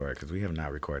before because we have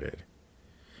not recorded.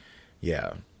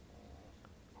 Yeah.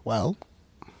 Well,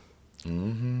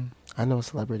 I know a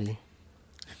celebrity.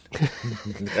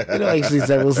 I know actually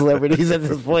several celebrities at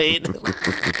this point.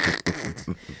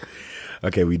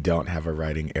 Okay, we don't have a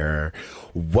writing error.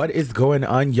 What is going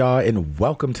on, y'all? And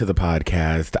welcome to the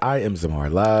podcast. I am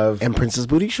Zamar Love. And Princess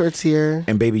Booty Shorts here.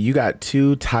 And baby, you got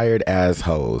two tired ass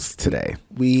hoes today.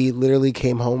 We literally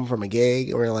came home from a gig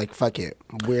and we're like, fuck it.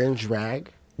 We're in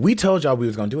drag. We told y'all we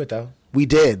was going to do it, though. We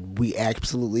did. We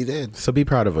absolutely did. So be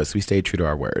proud of us. We stayed true to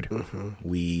our word.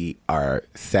 We are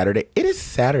Saturday. It is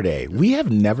Saturday. We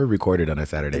have never recorded on a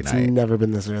Saturday night. It's never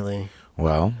been this early.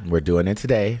 Well, we're doing it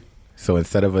today. So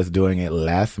instead of us doing it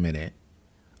last minute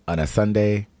on a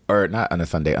Sunday, or not on a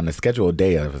Sunday, on the scheduled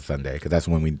day of a Sunday, because that's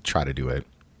when we try to do it.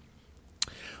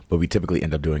 But we typically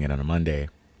end up doing it on a Monday.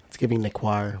 It's giving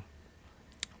Nequar.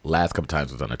 Last couple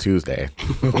times was on a Tuesday.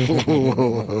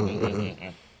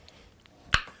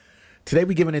 Today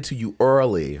we giving it to you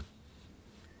early.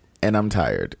 And I'm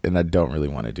tired. And I don't really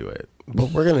want to do it.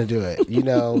 But we're going to do it. You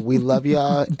know, we love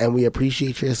y'all and we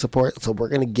appreciate your support. So we're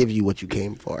going to give you what you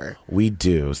came for. We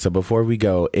do. So before we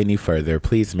go any further,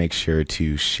 please make sure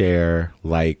to share,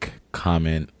 like,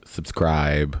 comment,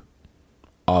 subscribe,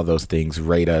 all those things.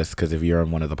 Rate us, because if you're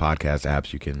on one of the podcast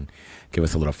apps, you can give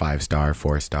us a little 5-star,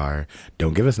 4-star.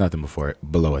 Don't give us nothing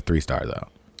below a 3-star, though.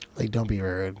 Like, don't be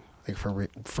rude. Like, for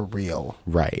real.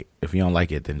 Right. If you don't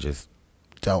like it, then just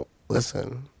don't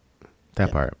listen.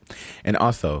 That part. And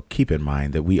also, keep in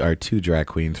mind that we are two drag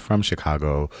queens from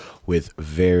Chicago with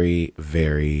very,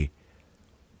 very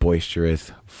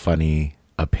boisterous, funny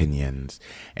opinions.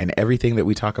 And everything that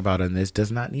we talk about on this does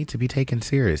not need to be taken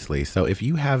seriously. So if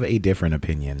you have a different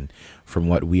opinion from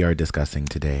what we are discussing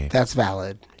today, that's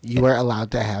valid. You are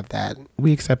allowed to have that.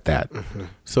 We accept that.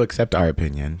 So accept our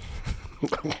opinion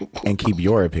and keep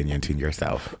your opinion to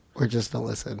yourself. Or just don't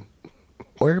listen.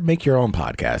 Or make your own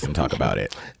podcast and talk about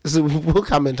it. So we'll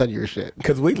comment on your shit.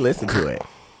 Because we listen to it.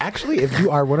 Actually, if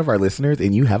you are one of our listeners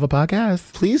and you have a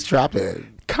podcast, please drop it.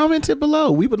 Comment it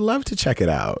below. We would love to check it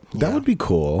out. Yeah. That would be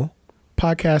cool.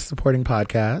 Podcast supporting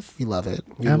podcasts. We love it.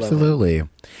 Absolutely.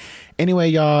 Anyway,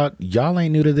 y'all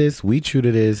ain't new to this. We true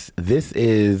to this. This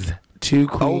is Two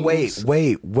Queens.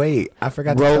 Oh, wait. I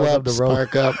forgot to roll up,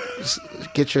 spark up,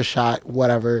 get your shot,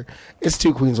 whatever. It's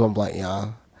Two Queens, One Blunt,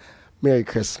 y'all. Merry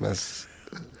Christmas.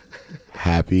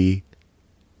 Happy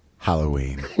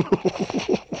Halloween.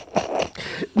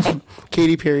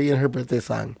 Katy Perry and her birthday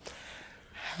song.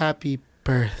 Happy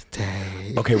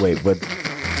birthday. Okay, wait, but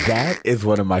that is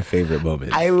one of my favorite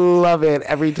moments. I love it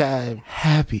every time.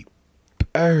 Happy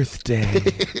birthday.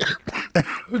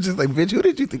 I'm just like, bitch, who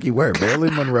did you think you were?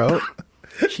 Marilyn Monroe?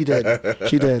 She did.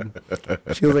 She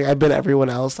was like, I've been everyone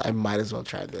else. I might as well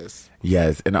try this.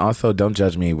 Yes, and also don't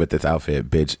judge me with this outfit,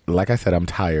 bitch. Like I said, I'm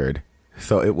tired.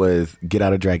 So it was get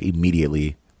out of drag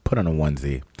immediately, put on a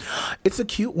onesie. It's a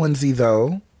cute onesie,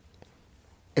 though.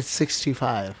 It's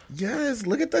 625. Yes,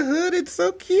 look at the hood. It's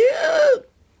so cute.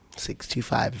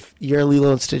 625. You're a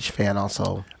Lilo and Stitch fan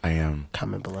also. I am.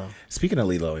 Comment below. Speaking of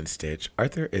Lilo and Stitch,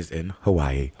 Arthur is in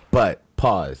Hawaii. But,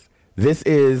 pause. This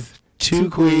is Two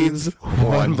Queens,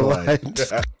 One Blunt.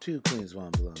 Two Queens, One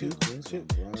Blunt. Two Queens,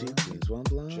 One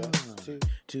Blunt.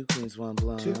 Two Queens, One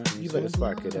Blunt. You better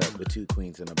spark it up with two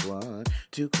queens and a blunt.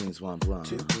 Two Queens, One Blunt.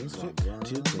 Two Queens, One Blunt.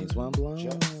 Two Queens, One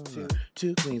Blunt.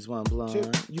 Two Queens, One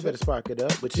Blunt. You better spark it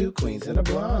up with two queens and a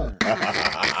blunt. Because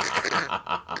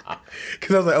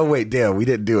I was like, oh, wait, damn, we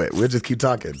didn't do it. We'll just keep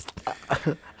talking.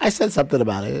 I said something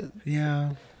about it.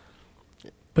 Yeah.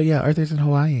 But yeah, Arthur's in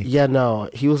Hawaii. Yeah,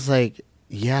 no. He was like,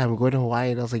 yeah, I'm going to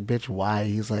Hawaii. And I was like, bitch, why?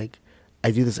 He's like,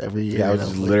 I do this every year. Yeah, I was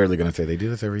just literally going to say, they do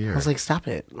this every year. I was like, stop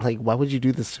it. Like, why would you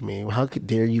do this to me? How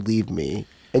dare you leave me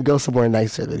and go somewhere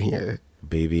nicer than here?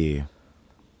 Baby,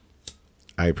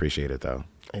 I appreciate it, though.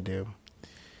 I do.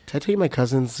 Did I tell you my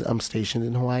cousin's stationed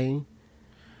in Hawaii?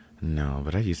 No,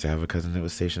 but I used to have a cousin that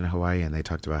was stationed in Hawaii, and they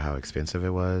talked about how expensive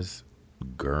it was.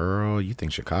 Girl, you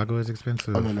think Chicago is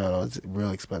expensive? Oh, no, it's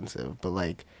real expensive. But,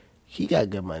 like, he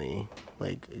got good money.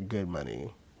 Like, good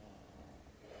money.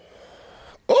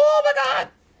 Oh, my God!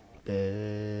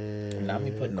 And Now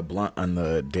me putting the blunt on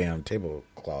the damn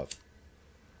tablecloth.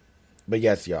 But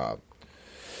yes, y'all.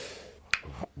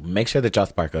 Make sure that y'all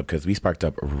spark up, because we sparked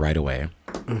up right away.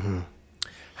 Mm-hmm.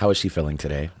 How is she feeling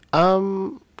today?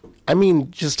 I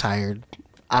mean, just tired.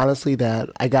 Honestly, that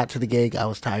I got to the gig, I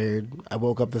was tired. I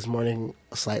woke up this morning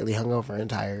slightly hungover and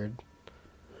tired.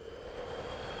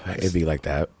 It'd be like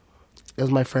that. It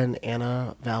was my friend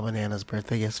Anna Valbanana's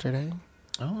birthday yesterday.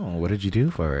 Oh, what did you do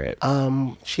for it?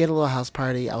 She had a little house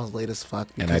party. I was late as fuck.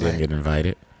 And I didn't get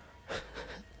invited?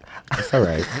 It's all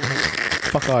right.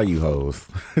 Fuck all you hoes.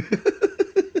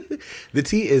 The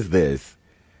tea is this.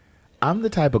 I'm the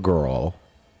type of girl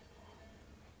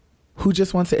who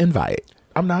just wants to invite.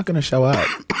 I'm not going to show up.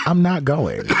 I'm not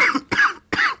going.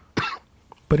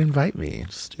 But invite me.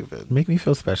 Stupid. Make me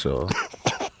feel special.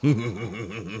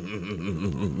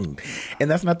 And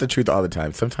that's not the truth all the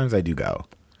time. Sometimes I do go.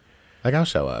 Like, I'll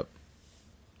show up.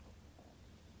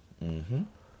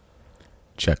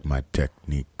 Check my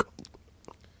technique.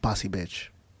 Bossy bitch.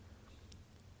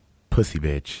 Pussy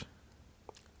bitch.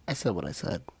 I said what I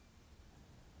said.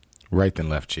 Right then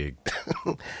left cheek.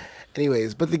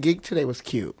 Anyways, but the gig today was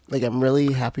cute. Like, I'm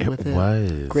really happy with it. It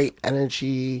was. Great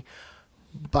energy.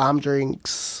 Bomb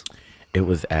drinks. It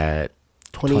was at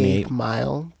 28th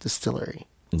Mile Distillery.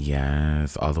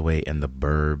 Yes, all the way in the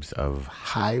burbs of...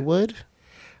 Highwood?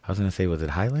 I was going to say, was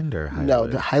it Highland or Highwood? No,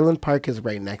 the Highland Park is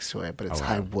right next to it, but it's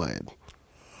wow. Highwood.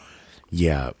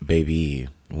 Yeah, baby.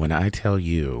 When I tell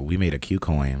you, we made a cute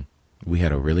coin. We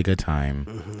had a really good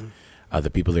time. The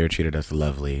people there treated us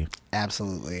lovely.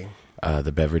 Absolutely.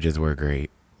 The beverages were great.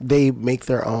 They make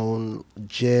their own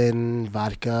gin,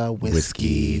 vodka,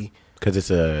 whiskey. Because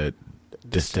it's a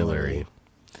distillery.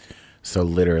 So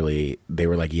literally, they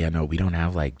were like, yeah, no, we don't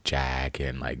have like Jack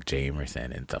and like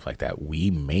Jameson and stuff like that.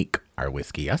 We make our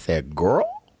whiskey. I said,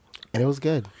 girl. And it was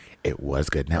good. It was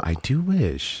good. Now, I do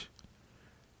wish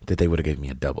that they would have given me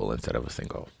a double instead of a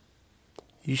single.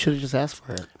 You should have just asked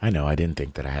for it. I know. I didn't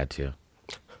think that I had to.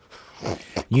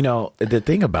 You know, the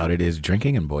thing about it is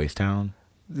drinking in Boys Town.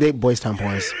 Boys Town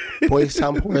pours. Boys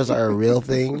Town pours are a real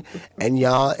thing. And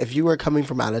y'all, if you are coming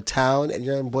from out of town and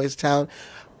you're in Boys Town,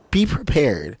 be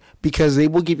prepared because they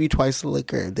will give you twice the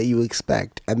liquor that you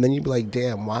expect. And then you'll be like,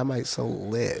 damn, why am I so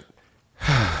lit?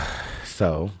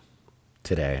 So,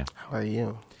 today, How are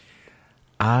you?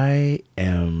 I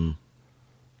am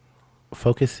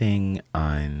focusing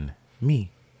on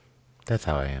me. That's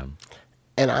how I am.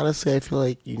 And honestly, I feel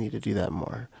like you need to do that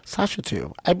more. Sasha,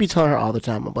 too. I'd be telling her all the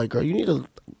time, I'm like, girl, you need to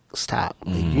stop.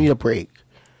 Like, you need a break.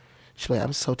 She's like,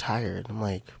 I'm so tired. I'm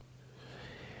like...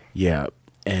 Yeah,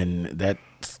 and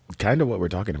that's kind of what we're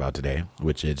talking about today,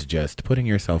 which is just putting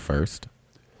yourself first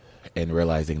and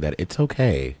realizing that it's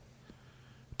okay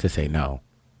to say no.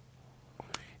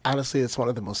 Honestly, it's one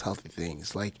of the most healthy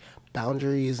things. Like,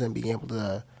 boundaries and being able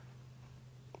to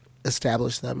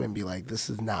establish them and be like, this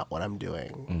is not what I'm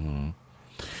doing.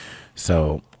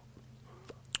 So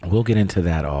we'll get into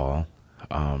that all.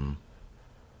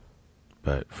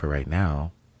 But for right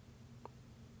now,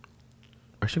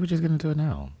 or should we just get into it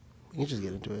now? We can just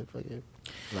get into it. Fuck it.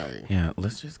 Sorry. Yeah,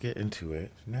 let's just get into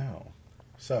it now.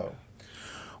 So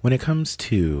when it comes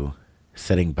to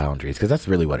setting boundaries, because that's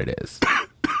really what it is.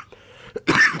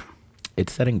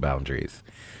 It's setting boundaries.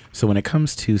 So when it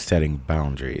comes to setting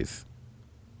boundaries,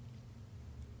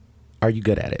 are you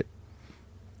good at it?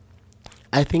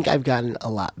 I think I've gotten a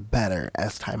lot better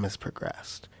as time has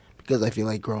progressed because I feel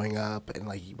like growing up and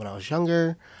like when I was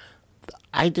younger,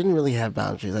 I didn't really have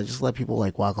boundaries. I just let people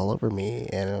like walk all over me,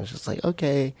 and it was just like,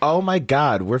 okay. Oh my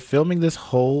God, we're filming this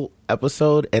whole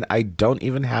episode and I don't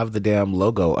even have the damn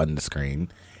logo on the screen.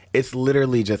 It's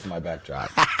literally just my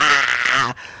backdrop.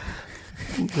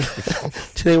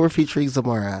 Today we're featuring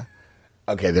Zamora.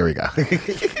 Okay, there we go.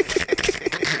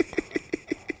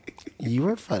 You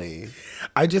were funny.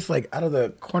 I just like out of the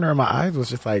corner of my eyes was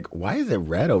just like, why is it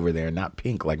red over there, not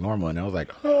pink like normal? And I was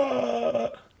like, I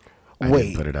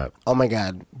didn't put it up. Oh my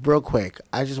God. Real quick.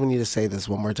 I just want you to say this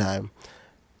one more time.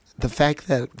 The fact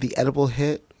that the edible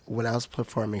hit when I was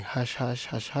performing Hush, Hush,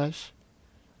 Hush, Hush,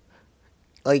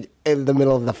 like in the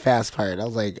middle of the fast part, I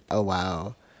was like, oh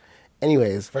wow.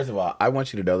 Anyways. First of all, I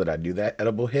want you to know that I do that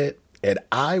edible hit. And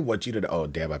I want you to know, oh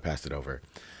damn, I passed it over.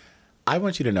 I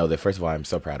want you to know that, first of all, I'm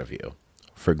so proud of you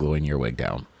for gluing your wig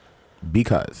down.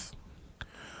 Because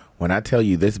when I tell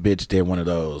you this bitch did one of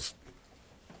those,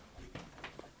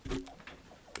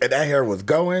 and that hair was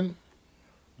going,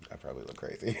 I probably look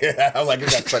crazy. I'm like,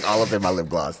 it got stuck all up in my lip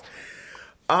gloss.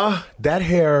 That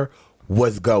hair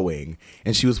was going.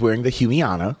 And she was wearing the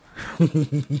Humiana.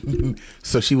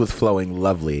 So she was flowing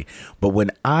lovely. But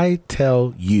when I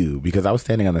tell you, because I was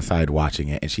standing on the side watching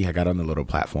it, and she had got on the little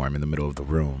platform in the middle of the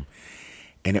room,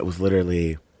 and it was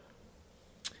literally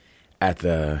at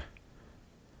the,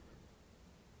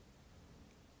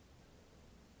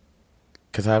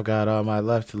 because I've got all my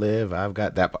life to live. I've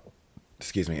got that.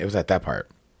 Excuse me. It was at that part.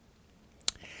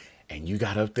 And you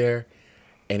got up there,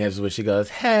 and it was when she goes,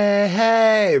 hey,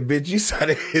 hey, bitch, you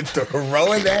started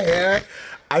throwing that hair.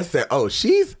 I said, oh,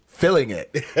 she's feeling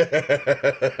it.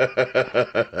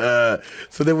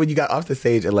 So then when you got off the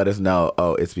stage and let us know,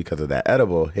 oh, it's because of that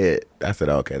edible hit, I said,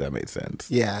 okay, that made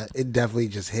sense. Yeah, it definitely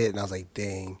just hit, and I was like,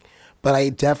 dang. But I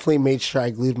definitely made sure I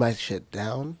glued my shit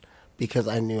down because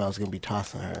I knew I was going to be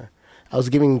tossing her. I was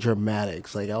giving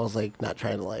dramatics. Like, I was, like, not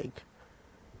trying to, like,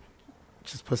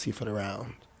 just pussyfoot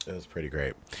around. It was pretty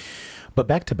great. But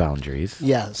back to boundaries.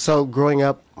 Yeah, so growing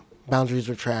up, boundaries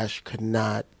were trash. Could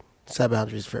not set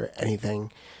boundaries for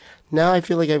anything. Now I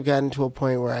feel like I've gotten to a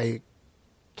point where I,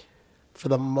 for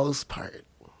the most part,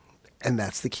 and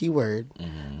that's the key word,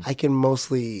 I can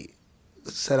mostly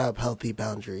set up healthy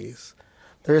boundaries.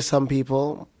 There are some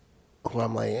people who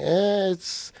I'm like,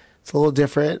 it's a little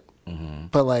different,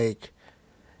 but like,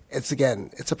 it's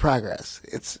a progress.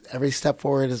 It's every step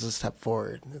forward is a step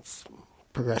forward. It's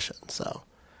progression. So,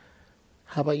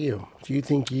 how about you? Do you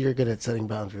think you're good at setting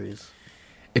boundaries?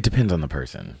 It depends on the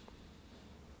person.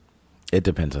 It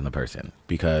depends on the person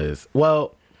because,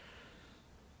 well,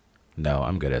 no,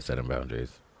 I'm good at setting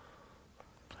boundaries.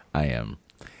 I am.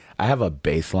 I have a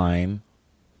baseline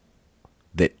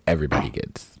that everybody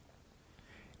gets.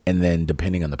 And then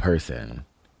depending on the person,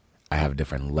 I have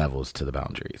different levels to the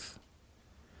boundaries.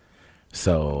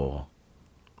 So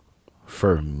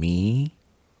for me,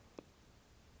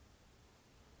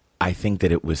 I think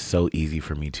that it was so easy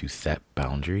for me to set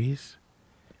boundaries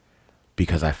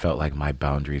because I felt like my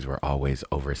boundaries were always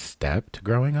overstepped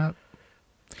growing up.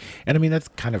 And I mean, that's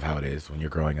kind of how it is when you're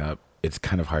growing up. It's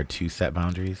kind of hard to set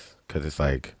boundaries because it's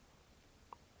like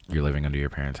you're living under your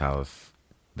parents' house,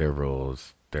 their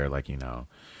rules, they're like, you know.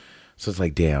 So it's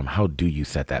like, damn, how do you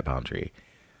set that boundary?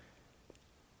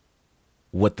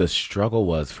 What the struggle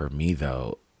was for me,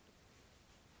 though,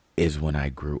 is when I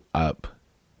grew up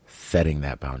setting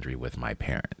that boundary with my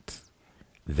parents.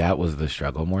 That was the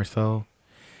struggle more so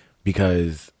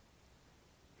because,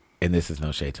 and this is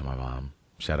no shade to my mom.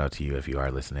 Shout out to you if you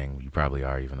are listening. You probably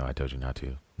are, even though I told you not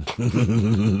to.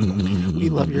 We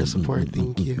love your support.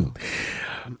 Thank you.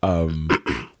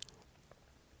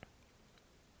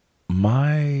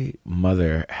 My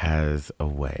mother has a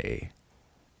way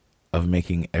of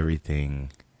making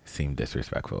everything seem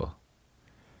disrespectful.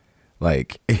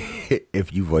 Like,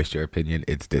 if you voiced your opinion,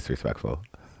 it's disrespectful.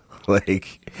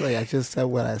 Like I just said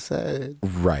what I said.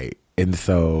 Right. And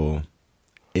so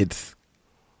it's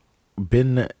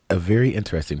been a very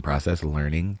interesting process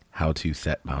learning how to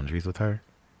set boundaries with her.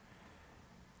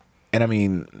 And I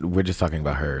mean, we're just talking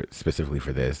about her specifically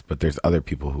for this, but there's other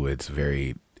people who it's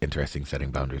very interesting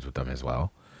setting boundaries with them as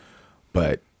well.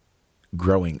 But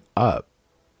growing up,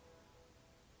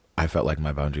 I felt like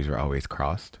my boundaries were always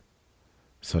crossed.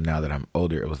 So now that I'm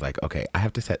older, it was like, okay, I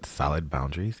have to set solid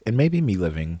boundaries. And maybe me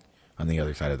living on the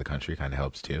other side of the country kind of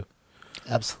helps too.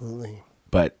 Absolutely.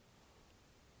 But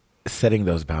setting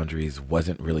those boundaries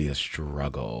wasn't really a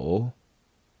struggle.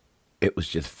 It was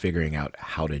just figuring out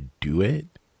how to do it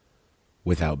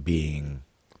without being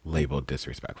labeled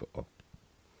disrespectful.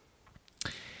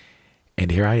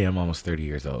 And here I am, almost 30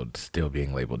 years old, still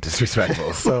being labeled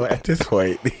disrespectful. So at this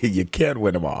point, you can't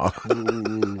win them all.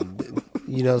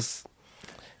 You know,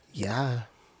 yeah.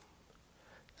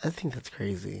 I think that's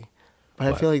crazy. But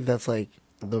I feel like that's like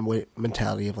the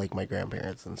mentality of like my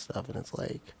grandparents and stuff. And it's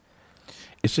like,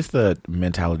 it's just the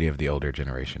mentality of the older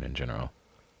generation in general.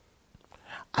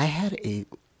 I had an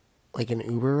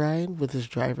Uber ride with this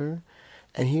driver,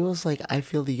 and he was like, I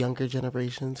feel the younger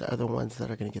generations are the ones that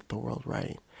are going to get the world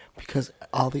right. Because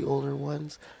all the older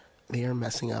ones, they are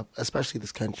messing up, especially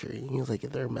this country. He was like,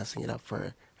 if they're messing it up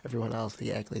for everyone else, they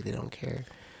act like they don't care.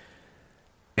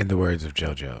 In the words of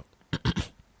JoJo,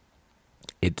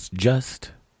 it's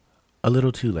just a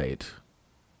little too late.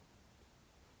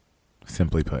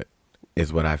 Simply put,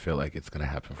 is what I feel like it's going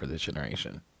to happen for this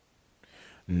generation.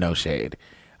 No shade.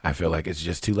 I feel like it's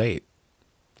just too late.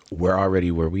 We're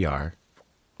already where we are,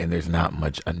 and there's not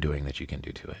much undoing that you can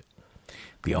do to it.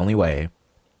 The only way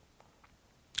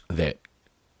that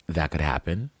could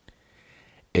happen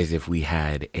is if we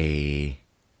had a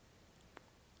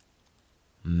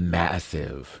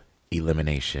massive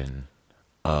elimination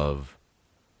of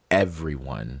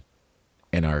everyone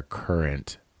in our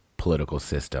current political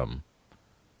system,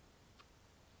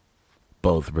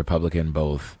 both Republican,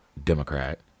 both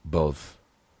Democrat, both,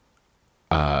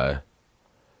 well,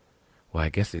 I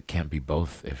guess it can't be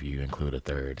both if you include a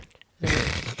third.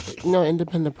 No,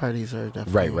 independent parties are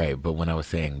definitely... Right. But when I was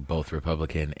saying both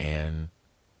Republican and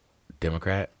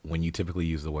Democrat, when you typically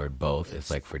use the word both,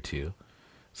 it's like for two.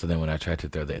 So then when I tried to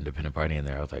throw the independent party in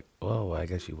there, I was like, oh, well, I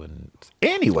guess you wouldn't.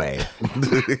 Anyway.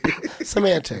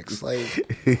 Semantics.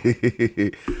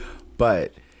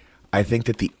 But I think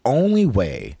that the only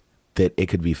way that it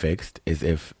could be fixed is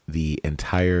if the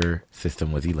entire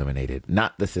system was eliminated.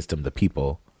 Not the system, the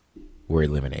people were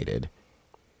eliminated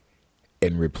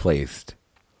and replaced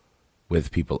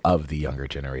with people of the younger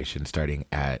generation, starting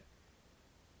at,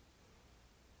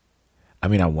 I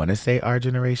mean, I want to say our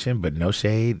generation, but no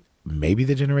shade, maybe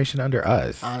the generation under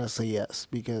us. Honestly, yes,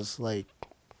 because like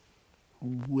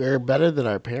we're better than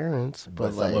our parents,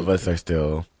 but Some like of us are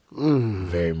still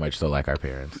very much so like our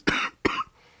parents.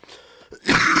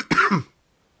 thank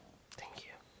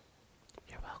you.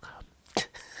 You're welcome.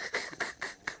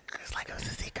 It's like it was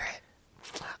a secret.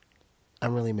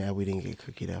 I'm really mad we didn't get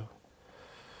cookie dough.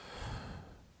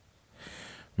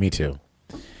 Me too.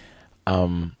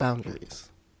 Boundaries.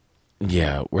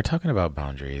 Yeah, we're talking about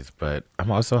boundaries, but I'm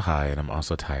also high and I'm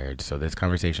also tired. So this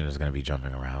conversation is going to be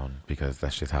jumping around because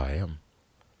that's just how I am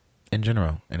in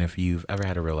general. And if you've ever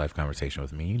had a real life conversation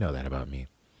with me, you know that about me.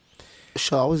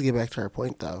 She'll always get back to our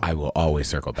point, though. I will always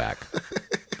circle back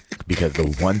because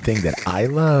the one thing that I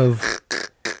love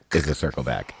is a circle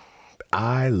back.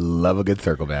 I love a good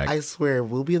circle back. I swear,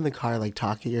 we'll be in the car, like,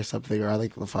 talking or something, or on,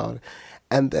 like, the phone.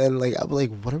 And then, like, I'll be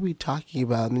like, what are we talking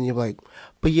about? And then you're like,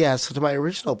 but yeah, so to my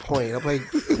original point, I'm like,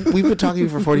 we've been talking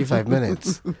for 45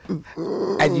 minutes.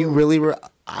 And you really were,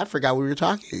 I forgot we were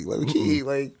talking.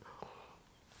 Like,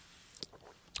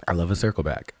 I love a circle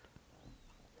back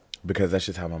because that's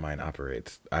just how my mind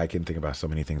operates. I can think about so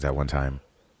many things at one time.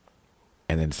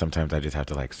 And then sometimes I just have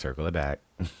to like circle it back.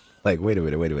 Like, wait a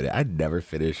minute. I never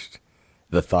finished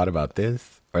the thought about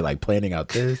this or like planning out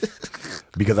this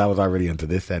because I was already into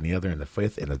this, that, and the other, and the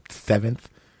fifth, and the seventh.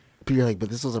 but you're like, but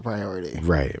this was a priority.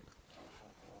 Right.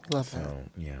 Love that. So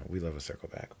yeah, we love a circle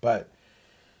back. But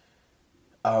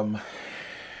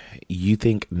you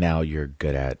think now you're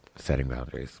good at setting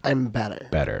boundaries? I'm better.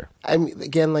 Better. I mean,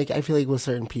 again, like, I feel like with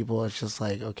certain people, it's just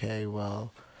like, okay,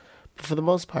 well, but for the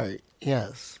most part,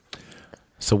 yes.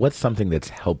 So what's something that's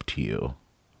helped you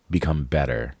become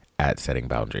better at setting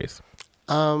boundaries?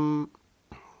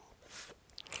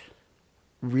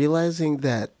 Realizing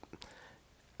that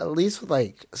at least with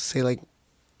like, say like,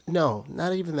 no,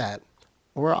 not even that.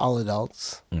 We're all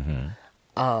adults.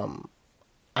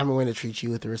 I'm going to treat you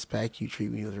with respect. You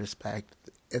treat me with respect.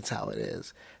 It's how it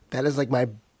is. That is like my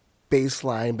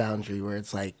baseline boundary where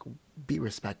it's like, be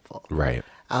respectful. Right.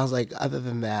 I was like, other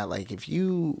than that, like if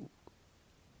you,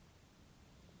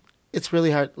 it's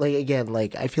really hard. Like, again,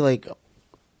 like I feel like,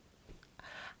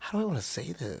 how do I want to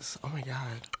say this? Oh my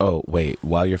God. Oh, wait.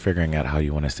 While you're figuring out how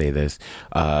you want to say this,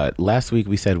 last week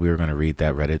we said we were going to read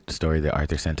that Reddit story that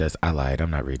Arthur sent us. I lied.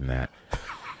 I'm not reading that.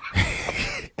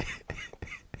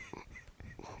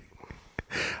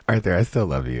 Arthur, I still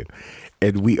love you.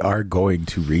 And we are going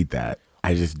to read that.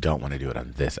 I just don't want to do it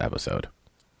on this episode.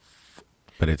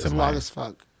 But it's long as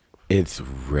fuck. It's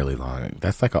really long.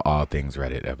 That's like an all things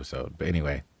Reddit episode. But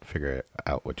anyway, figure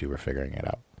out what you were figuring it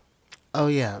out. Oh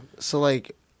yeah. So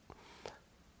like,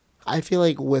 I feel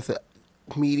like with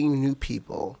meeting new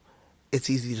people,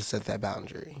 it's easy to set that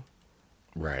boundary.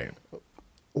 Right.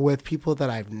 With people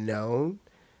that I've known,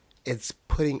 it's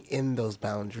putting in those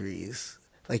boundaries.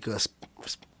 Like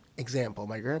example,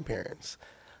 my grandparents.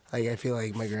 Like I feel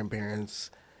like my grandparents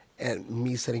and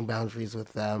me setting boundaries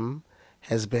with them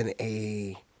has been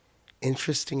a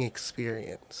interesting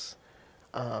experience.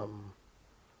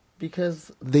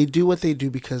 Because they do what they do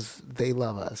because they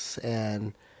love us,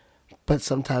 but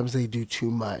sometimes they do too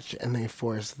much and they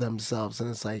force themselves, and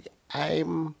it's like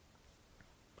I'm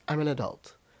an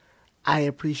adult. I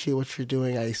appreciate what you're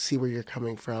doing. I see where you're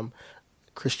coming from.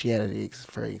 Christianity,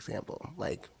 for example,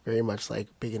 like very much like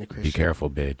big into Christian. Be careful,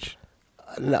 bitch.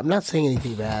 I'm not saying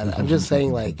anything bad. I'm just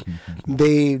saying like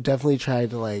they definitely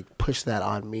tried to like push that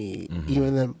on me,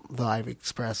 even though I've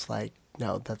expressed like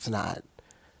no, that's not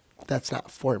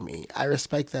for me. I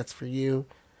respect that's for you,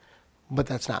 but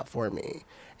that's not for me.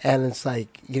 And it's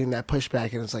like getting that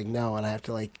pushback, and it's like no, and I have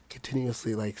to like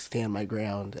continuously like stand my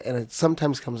ground. And it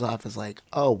sometimes comes off as like,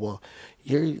 oh well,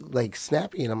 you're like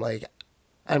snappy, and I'm like,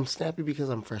 I'm snappy because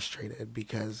I'm frustrated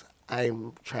because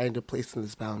I'm trying to place in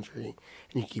this boundary,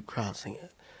 and you keep crossing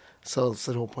it. So it's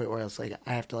to the point where it's like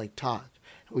I have to like talk.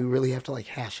 We really have to like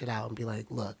hash it out and be like,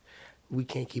 look, we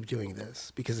can't keep doing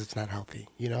this because it's not healthy,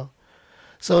 you know?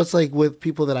 So it's like with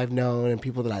people that I've known and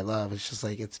people that I love, it's just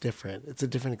like it's different. It's a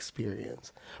different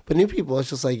experience. But new people,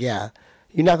 it's just like, yeah,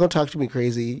 you're not going to talk to me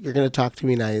crazy. You're going to talk to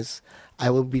me nice.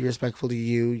 I will be respectful to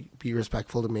you. Be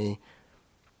respectful to me.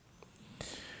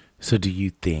 So do you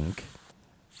think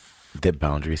that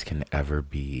boundaries can ever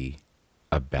be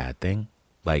a bad thing?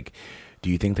 Like, do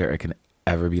you think there can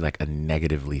ever be like a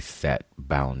negatively set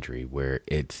boundary where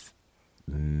it's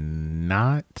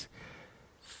not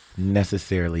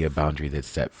necessarily a boundary that's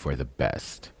set for the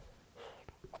best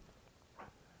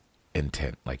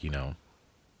intent, like,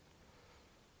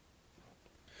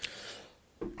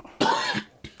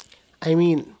 I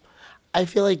mean, I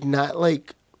feel like not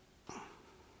like.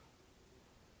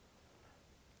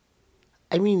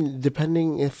 I mean,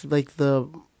 depending if like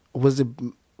was it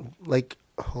like,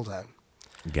 hold on,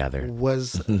 gather.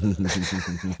 was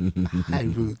high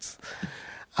boots,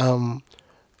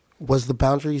 was the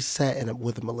boundary set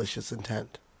with a malicious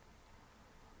intent?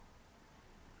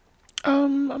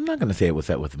 I'm not gonna say it was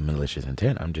set with malicious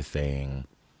intent. I'm just saying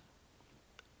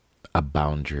a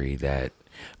boundary that,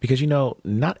 because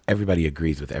not everybody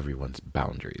agrees with everyone's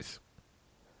boundaries,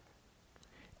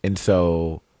 and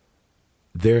so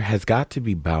there has got to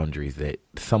be boundaries that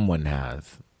someone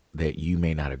has that you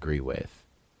may not agree with.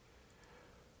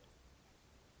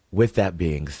 With that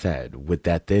being said, would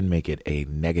that then make it a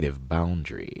negative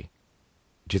boundary?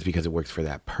 Just because it works for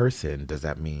that person, does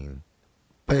that mean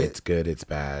it's good, it's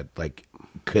bad? Like,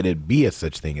 could it be a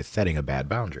such thing as setting a bad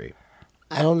boundary?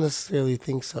 I don't necessarily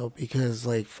think so, because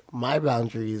like my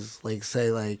boundaries, like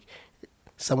say like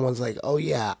someone's like, oh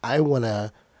yeah, I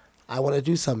wanna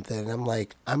do something, and I'm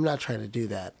like, I'm not trying to do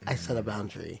that. I set a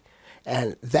boundary.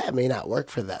 And that may not work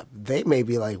for them. They may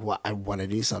be like, well, I want to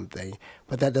do something,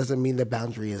 but that doesn't mean the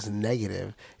boundary is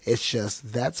negative. It's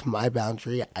just, that's my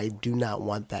boundary. I do not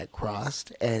want that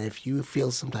crossed. And if you feel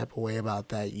some type of way about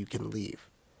that, you can leave.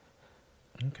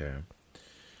 Okay.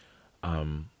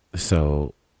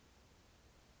 So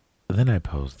then I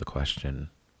pose the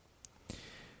question,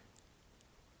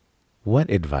 what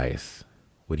advice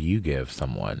would you give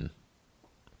someone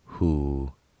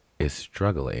who is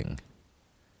struggling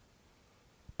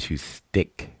to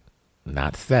stick,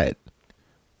 not set,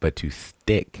 but to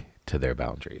stick to their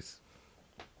boundaries?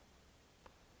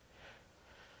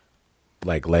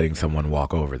 Like letting someone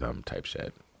walk over them type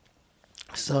shit.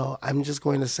 So I'm just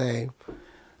going to say,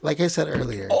 like I said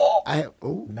earlier, I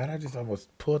just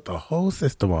almost pulled the whole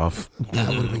system off. That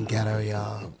would have been ghetto,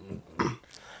 y'all.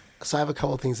 So I have a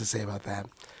couple things to say about that.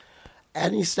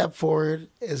 Any step forward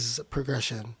is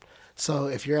progression. So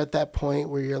if you're at that point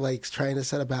where you're like trying to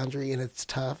set a boundary and it's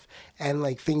tough and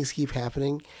like things keep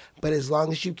happening, but as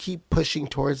long as you keep pushing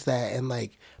towards that and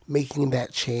like making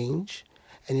that change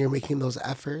and you're making those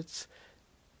efforts,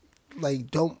 like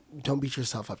don't beat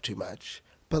yourself up too much.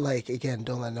 But like, again,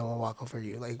 don't let no one walk over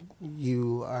you. Like,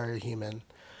 you are a human.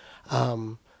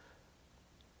 Dang,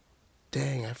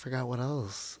 I forgot what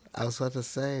else I was about to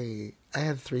say. I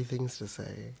had 3 things to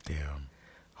say. Damn.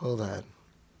 Hold on.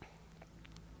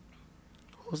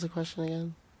 What was the question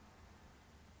again?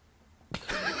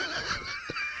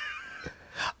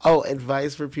 Oh,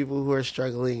 advice for people who are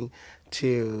struggling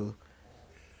to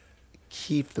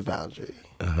keep the boundary.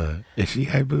 Is she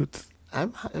high boots?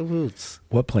 I'm high boots.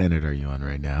 What planet are you on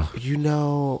right now?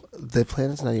 The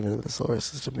planet's not even in the solar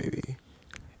system, baby.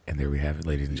 And there we have it,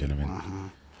 ladies and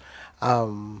gentlemen.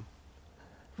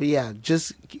 But yeah,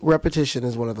 just repetition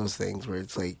is one of those things where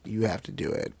it's like you have to do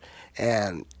it.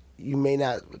 And you may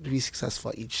not be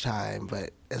successful each time, but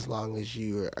as long as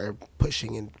you are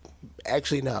pushing and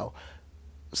actually, no,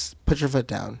 put your foot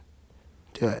down.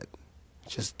 Do it.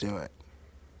 Just do it.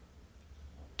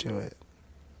 Do it.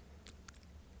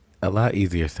 A lot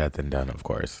easier said than done, of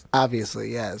course.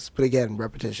 Obviously, yes. But again,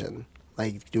 repetition,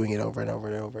 like doing it over and over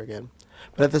and over again.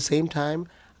 But at the same time,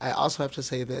 I also have to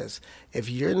say this. If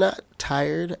you're not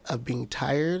tired of being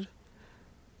tired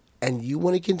and you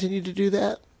want to continue to do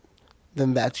that,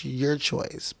 then that's your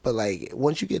choice. But like,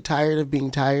 once you get tired of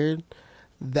being tired,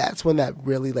 that's when that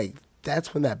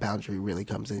boundary really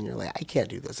comes in. You're like, I can't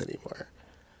do this anymore.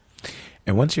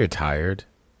 And once you're tired,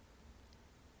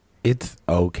 it's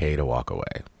okay to walk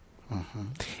away. Mm-hmm.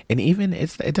 And even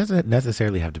it doesn't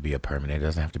necessarily have to be a permanent. It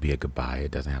doesn't have to be a goodbye.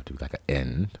 It doesn't have to be like an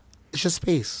end. It's just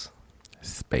space.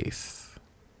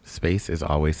 Space is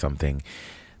always something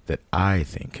that I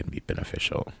think can be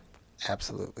beneficial.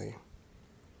 Absolutely.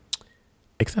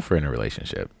 Except for in a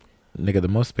relationship. Nigga, the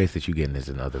most space that you get in is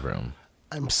another room.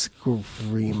 I'm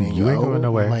screaming. You ain't going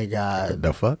nowhere. Oh my God.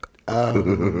 The fuck?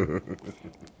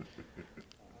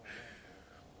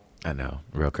 I know,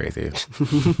 real crazy.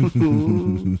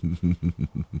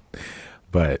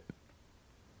 But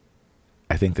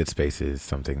I think that space is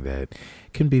something that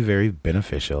can be very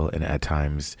beneficial. And at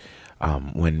times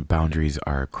when boundaries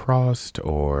are crossed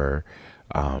or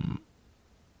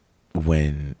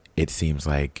when it seems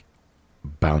like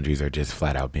boundaries are just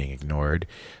flat out being ignored,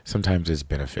 sometimes it's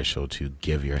beneficial to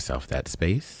give yourself that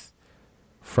space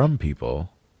from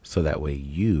people so that way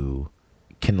you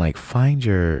can like find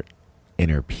your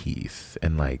inner peace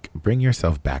and like bring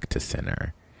yourself back to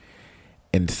center.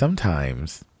 And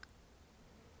sometimes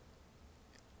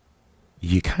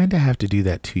you kind of have to do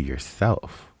that to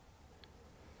yourself.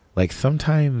 Like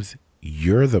sometimes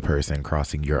you're the person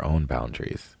crossing your own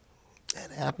boundaries.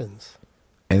 It happens.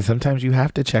 And sometimes you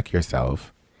have to check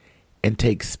yourself and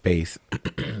take space,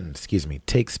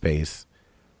 take space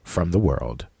from the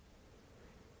world.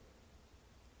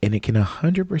 And it can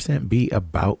 100% be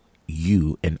about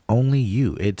you and only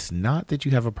you. It's not that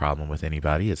you have a problem with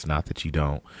anybody. It's not that you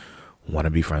don't want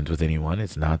to be friends with anyone.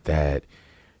 It's not that,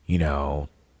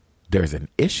 there's an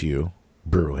issue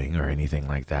brewing or anything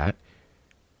like that.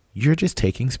 You're just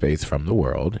taking space from the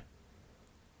world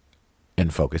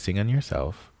and focusing on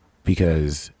yourself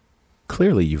because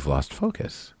clearly you've lost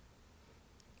focus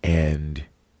and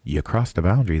you crossed a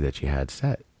boundary that you had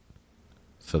set.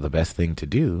 So the best thing to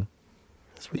do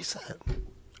is reset.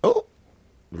 Oh,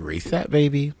 reset,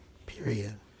 baby.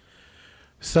 Period.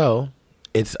 So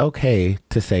it's okay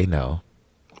to say no.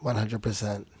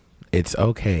 100%. It's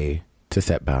okay to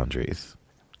set boundaries.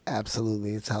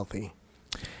 Absolutely. It's healthy.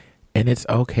 And it's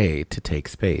okay to take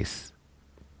space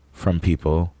from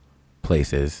people,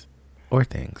 places, or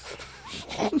things.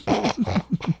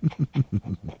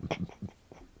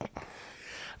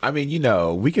 I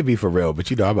mean, we could be for real, but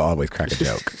I'm always crack a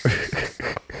joke.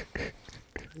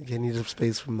 You need some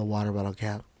space from the water bottle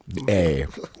cap. Hey,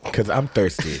 because I'm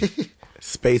thirsty.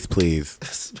 Space,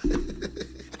 please.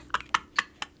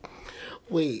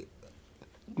 Wait.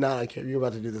 Not on camera. You're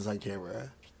about to do this on camera.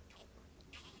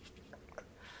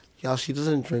 Y'all, she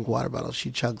doesn't drink water bottles. She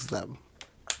chugs them.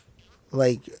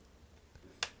 Like,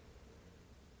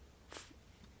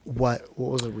 what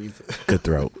was the reason? Good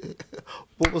throat.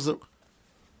 What was it?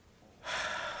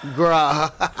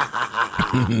 Girl.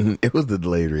 It was the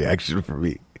delayed reaction for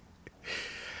me.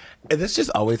 And that's just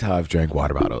always how I've drank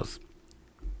water bottles.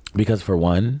 Because for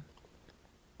one,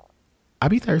 I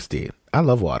be thirsty. I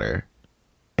love water.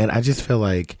 And I just feel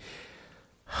like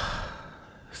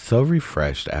so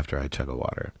refreshed after I chug a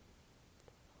water.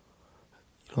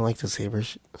 You don't like to savor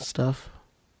stuff?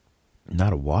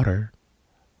 Not a water.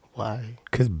 Why?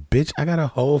 Because, bitch, I got a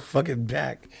whole fucking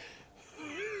back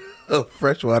of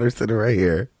fresh water sitting right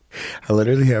here. I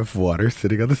literally have water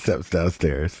sitting on the steps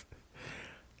downstairs.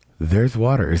 There's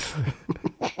waters.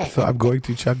 So I'm going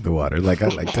to chug the water like I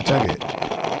like to chug it.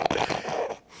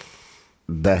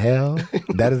 The hell?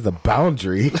 That is a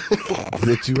boundary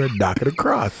that you are not going to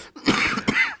cross.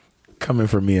 Coming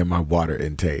from me and my water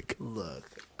intake. Look,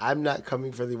 I'm not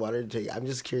coming for the water intake. I'm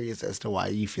just curious as to why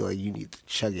you feel like you need to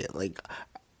chug it. Like,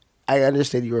 I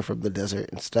understand you were from the desert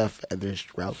and stuff, and there's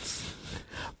droughts.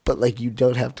 But, like, you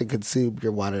don't have to consume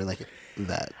your water like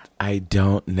that. I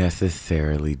don't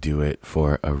necessarily do it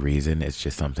for a reason. It's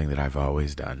just something that I've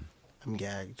always done. I'm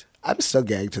gagged. I'm still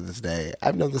gagged to this day.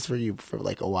 I've known this for you for,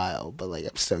 like, a while, but, like,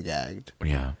 I'm still gagged.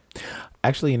 Yeah.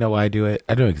 Actually, you know why I do it?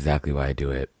 I know exactly why I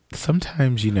do it.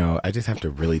 Sometimes, I just have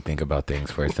to really think about things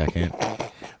for a second.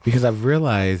 Because I've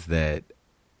realized that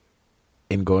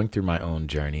in going through my own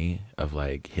journey of,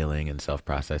 like, healing and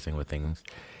self-processing with things,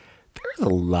 there's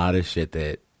a lot of shit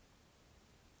that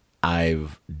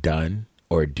I've done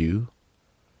or do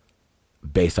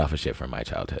based off of shit from my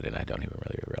childhood, and I don't even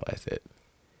really realize it.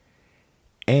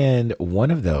 And one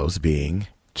of those being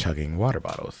chugging water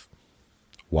bottles.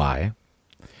 Why?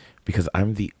 Because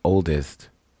I'm the oldest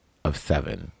of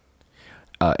 7.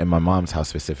 In my mom's house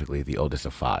specifically, the oldest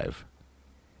of 5.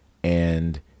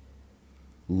 And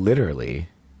literally,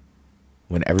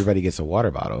 when everybody gets a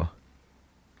water bottle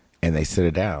and they sit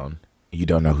it down, you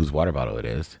don't know whose water bottle it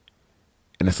is.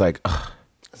 And it's like, ugh.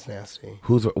 That's nasty.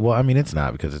 Well, I mean, it's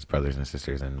not because it's brothers and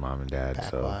sisters and mom and dad.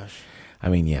 Backwash. So, I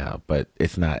mean, yeah, but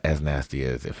it's not as nasty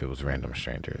as if it was random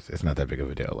strangers. It's not that big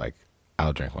of a deal. Like,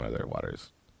 I'll drink one of their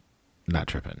waters. Not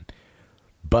tripping.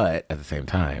 But at the same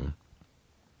time,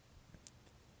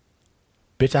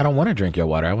 bitch, I don't want to drink your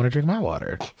water. I want to drink my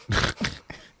water.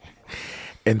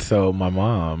 And so my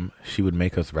mom, she would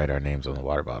make us write our names on the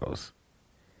water bottles.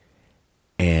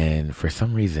 And for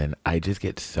some reason, I just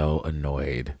get so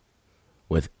annoyed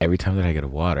with every time that I get a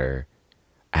water,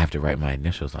 I have to write my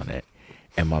initials on it.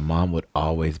 And my mom would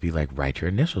always be like, write your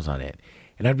initials on it.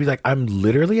 And I'd be like, I'm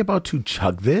literally about to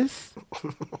chug this.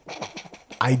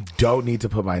 I don't need to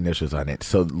put my initials on it.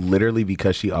 So literally,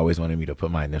 because she always wanted me to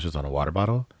put my initials on a water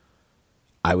bottle,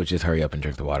 I would just hurry up and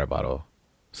drink the water bottle.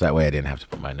 So that way I didn't have to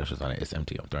put my initials on it. It's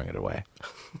empty. I'm throwing it away.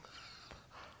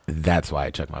 That's why I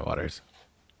chug my waters.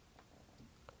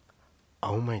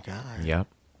 Oh my God. Yep.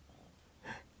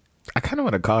 I kind of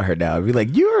want to call her now and be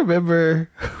like, you remember?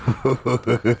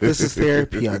 This is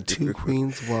therapy on Two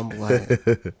Queens, One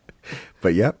Blood.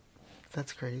 But yep.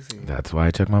 That's crazy. That's why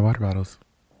I chug my water bottles.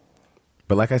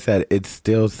 But like I said, it's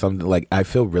still something like I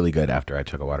feel really good after I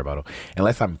chug a water bottle.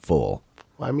 Unless I'm full.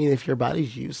 Well, I mean, if your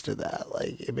body's used to that,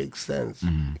 like, it makes sense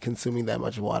consuming that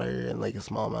much water in like a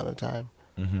small amount of time.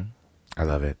 I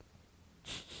love it.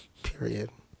 Period.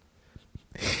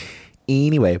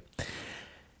 Anyway,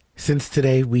 since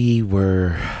today we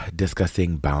were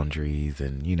discussing boundaries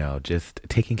and, you know, just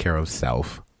taking care of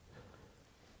self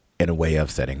in a way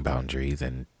of setting boundaries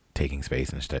and taking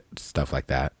space and stuff like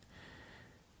that,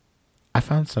 I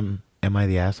found some Am I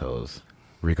the Assholes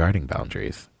regarding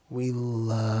boundaries. We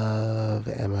love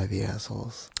Am I the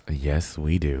Assholes? Yes,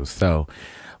 we do. So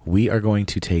we are going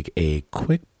to take a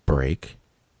quick break.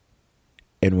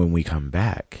 And when we come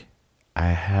back,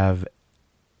 I have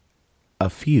a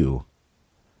few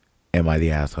Am I the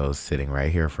Assholes sitting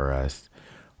right here for us,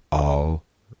 all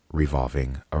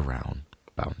revolving around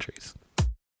boundaries.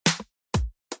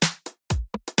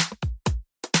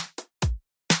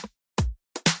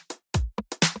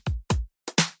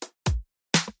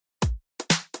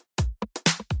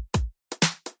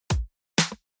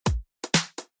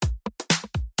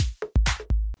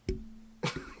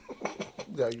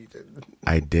 No, you didn't.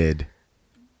 I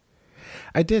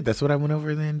did. That's what I went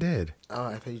over there and did. Oh,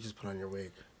 I thought you just put on your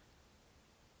wig.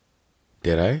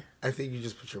 Did I? I think you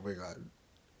just put your wig on.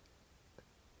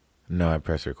 No, I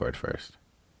pressed record first.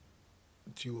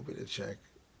 Do you want me to check?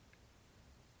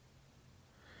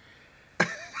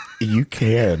 You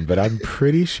can, but I'm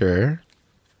pretty sure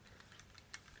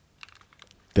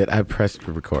that I pressed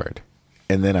record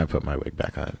and then I put my wig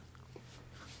back on.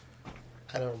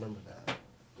 I don't remember that.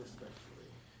 Respectfully.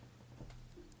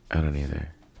 I don't either.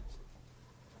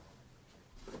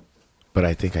 But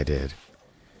I think I did.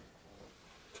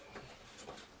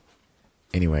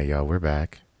 Anyway, y'all, we're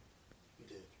back. You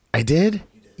did. I did?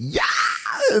 You did.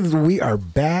 Yes! We are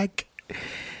back.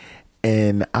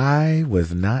 And I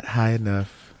was not high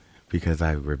enough because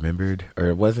I remembered, or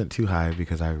it wasn't too high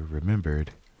because I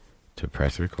remembered to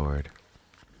press record.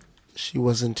 She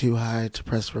wasn't too high to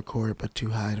press record, but too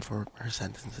high for her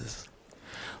sentences.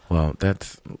 Well,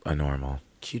 that's a normal.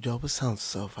 Qdoba sounds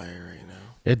so fire right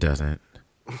now. It doesn't.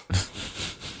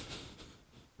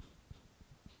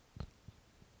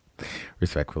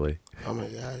 Respectfully. Oh my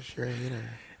gosh, you're a hater.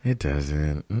 It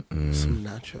doesn't. Some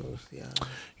nachos, yeah.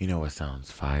 You know what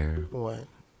sounds fire? What?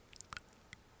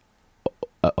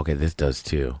 Okay, this does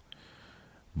too.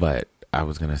 But I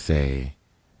was going to say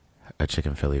a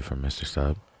chicken Philly from Mr.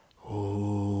 Sub.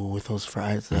 Ooh, with those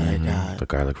fries that I got. The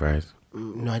garlic fries.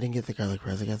 No, I didn't get the garlic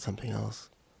fries. I got something else.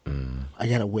 I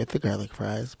got it with the garlic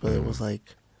fries, but it was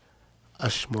like a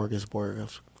smorgasbord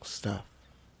of stuff.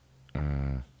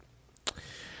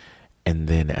 And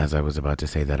then as I was about to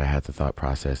say that, I had the thought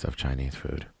process of Chinese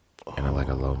food. And like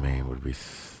a lo mein would be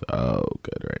so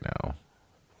good right now.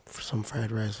 Some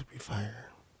fried rice would be fire.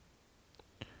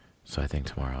 So I think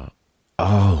tomorrow.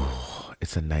 Oh,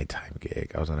 it's a nighttime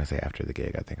gig. I was going to say after the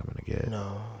gig, I think I'm going to get.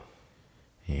 No.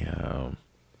 Yeah.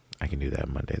 I can do that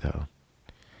Monday, though.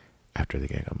 After the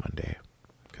gig on Monday.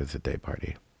 Because it's a day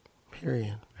party.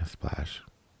 Period. A splash.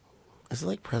 Is it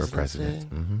like For President's presidents.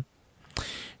 Day? Mm-hmm.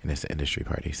 And it's an industry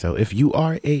party. So if you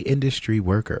are a industry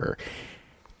worker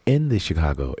in the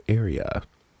Chicago area,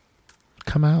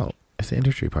 come out. It's an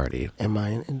industry party. Am I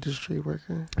an industry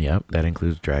worker? Yep. That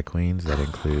includes drag queens. That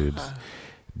includes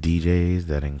DJs.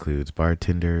 That includes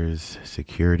bartenders,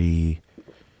 security,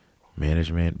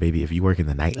 management. Baby, if you work in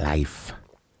the nightlife,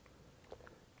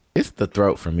 it's the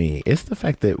throat for me. It's the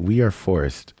fact that we are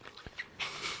forced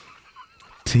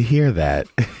to hear that.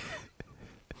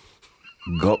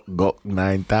 Go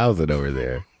 9,000 over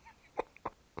there.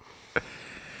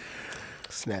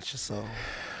 Snatch your soul.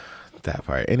 That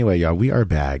part. Anyway, y'all, we are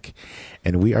back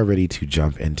and we are ready to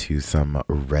jump into some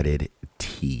Reddit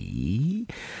tea.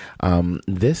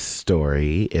 This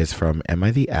story is from Am I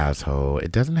the Asshole?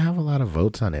 It doesn't have a lot of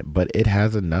votes on it, but it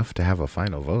has enough to have a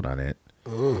final vote on it.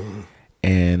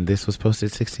 And this was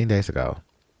posted 16 days ago.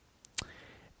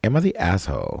 Am I the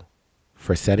asshole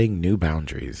for setting new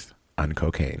boundaries on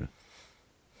cocaine?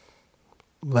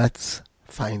 Let's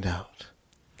find out.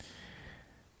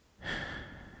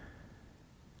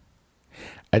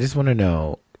 I just want to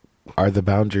know, are the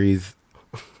boundaries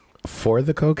for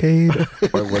the cocaine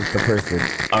or was the person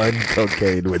on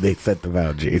cocaine when they set the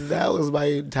boundaries? That was my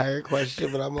entire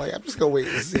question, but I'm like, I'm just going to wait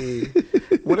and see.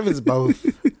 What if it's both?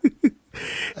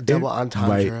 A double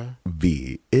entendre? Might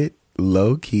be. It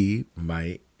low-key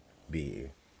might be.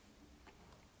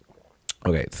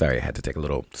 Okay, sorry, I had to take a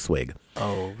little swig.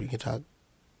 Oh, we can talk.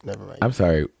 Never mind. I'm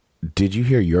sorry. Did you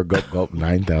hear your Gulp Gulp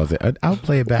 9,000? I'll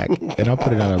play it back and I'll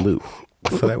put it on a loop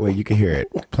so that way you can hear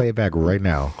it. Play it back right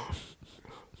now.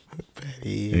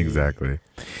 Betty. Exactly.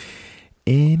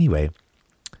 Anyway,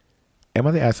 am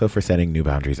I the asshole for setting new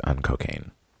boundaries on cocaine?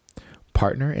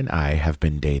 partner and I have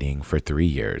been dating for 3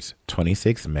 years,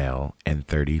 26 male and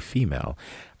 30 female.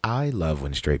 I love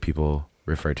when straight people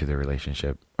refer to their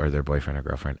relationship or their boyfriend or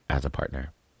girlfriend as a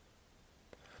partner,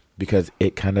 because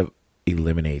it kind of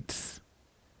eliminates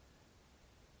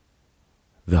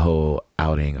the whole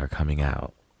outing or coming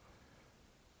out.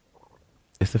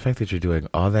 It's the fact that you're doing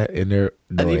all that inner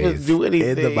noise even do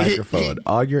anything in the microphone.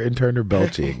 All your internal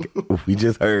belching, we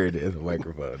just heard in the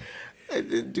microphone. I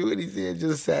didn't do anything. I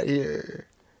just sat here.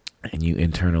 And you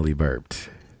internally burped.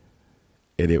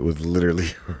 And it was literally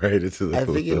right into the... I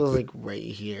think it was like right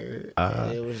here.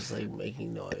 And it was just like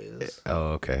making noise. Oh,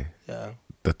 okay. Yeah.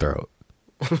 The throat.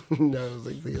 No, it was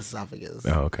like the esophagus.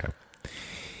 Oh, okay.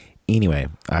 Anyway,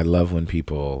 I love when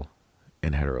people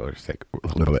in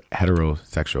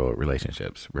heterosexual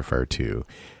relationships refer to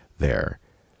their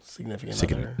significant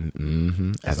other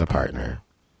as a partner.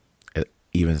 It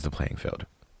evens the playing field.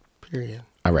 Period.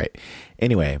 All right.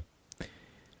 Anyway,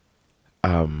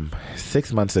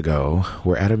 6 months ago,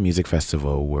 we're at a music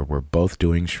festival where we're both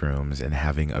doing shrooms and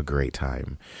having a great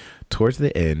time. Towards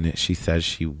the end, she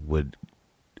says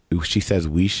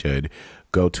we should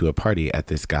go to a party at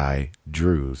this guy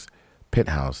Drew's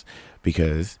penthouse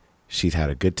because she's had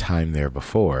a good time there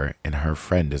before and her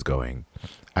friend is going.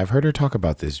 I've heard her talk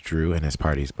about this Drew and his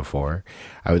parties before.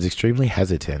 I was extremely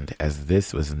hesitant as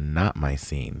this was not my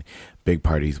scene, big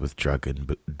parties with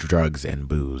drugs and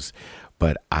booze,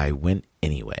 but I went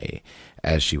anyway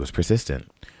as she was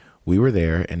persistent. We were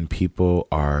there and people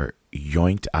are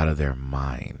yoinked out of their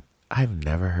mind. I've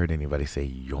never heard anybody say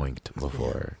yoinked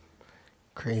before.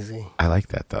 Crazy. I like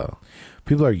that though.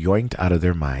 People are yoinked out of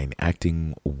their mind,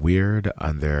 acting weird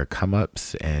on their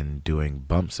come-ups and doing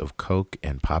bumps of coke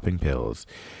and popping pills.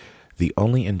 The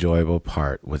only enjoyable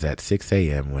part was at 6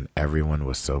 a.m. when everyone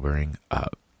was sobering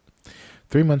up.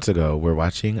 3 months ago, we're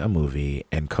watching a movie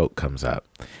and coke comes up.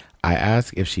 I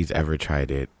ask if she's ever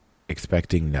tried it,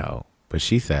 expecting no, but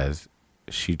she says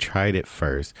she tried it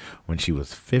first when she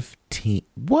was 15.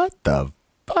 What the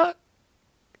fuck?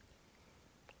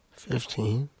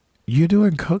 15? You're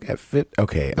doing coke at 15?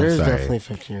 Okay, There's I'm sorry.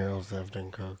 definitely 15-year-olds that have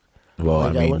done coke. Well,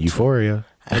 Like, I mean, Euphoria.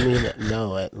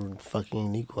 No, at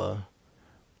fucking Niqua.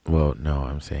 Well, no,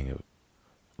 I'm saying it.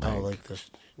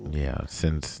 Yeah,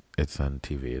 since it's on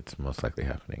TV, it's most likely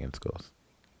happening in schools.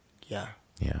 Yeah.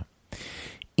 Yeah.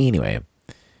 Anyway,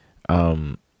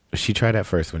 she tried at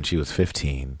first when she was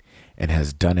 15 and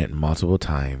has done it multiple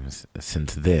times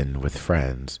since then with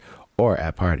friends or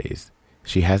at parties.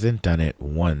 She hasn't done it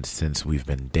once since we've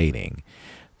been dating.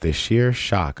 The sheer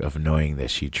shock of knowing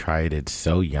that she tried it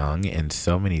so young and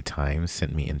so many times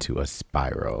sent me into a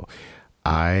spiral.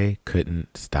 I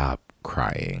couldn't stop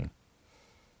crying.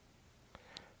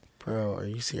 Bro, are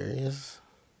you serious?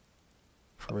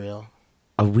 For real?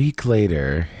 A week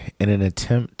later, in an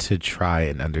attempt to try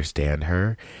and understand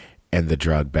her and the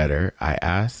drug better, I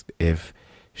asked if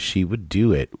she would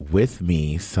do it with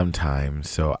me sometime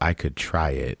so I could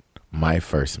try it. My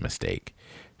first mistake.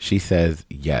 She says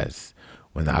yes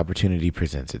when the opportunity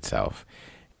presents itself.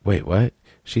 Wait, what?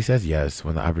 She says yes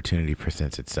when the opportunity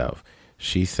presents itself.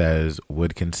 She says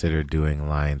would consider doing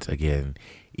lines again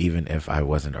even if I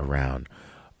wasn't around.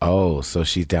 Oh, so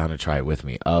she's down to try it with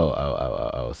me.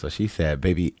 Oh. So she said,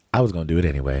 baby, I was going to do it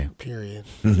anyway. Period.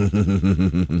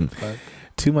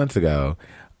 2 months ago,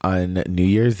 on New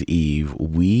Year's Eve,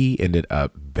 we ended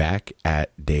up back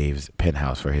at Dave's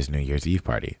penthouse for his New Year's Eve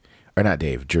party. Or not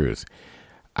Dave, Drew's.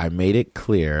 I made it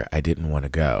clear I didn't want to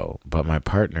go, but my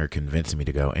partner convinced me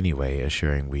to go anyway,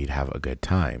 assuring we'd have a good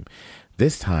time.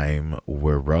 This time,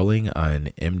 we're rolling on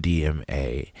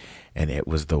MDMA, and it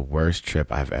was the worst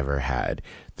trip I've ever had.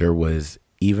 There was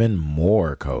even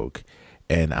more coke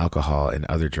and alcohol and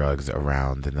other drugs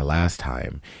around than the last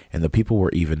time, and the people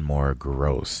were even more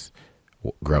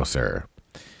grosser.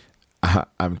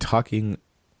 I'm talking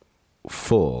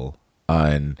full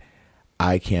on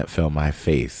I can't feel my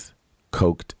face,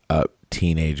 coked up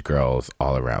teenage girls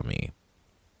all around me.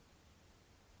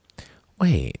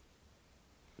 Wait,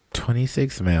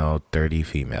 26 male, 30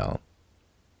 female,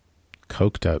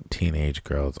 coked up teenage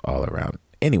girls all around.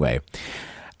 Anyway,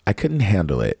 I couldn't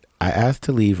handle it. I asked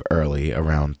to leave early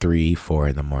around 3, 4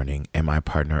 in the morning, and my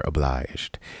partner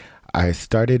obliged. I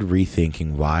started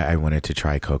rethinking why I wanted to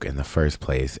try coke in the first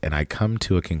place, and I come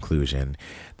to a conclusion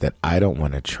that I don't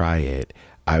want to try it.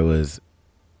 I was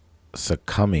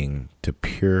succumbing to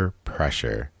pure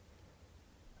pressure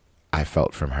I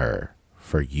felt from her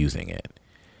for using it.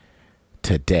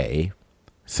 Today,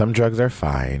 some drugs are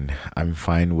fine. I'm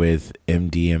fine with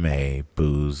MDMA,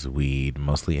 booze, weed,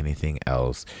 mostly anything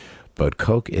else. But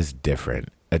coke is different.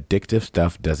 Addictive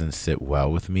stuff doesn't sit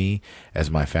well with me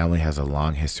as my family has a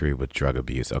long history with drug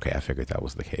abuse. Okay, I figured that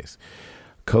was the case.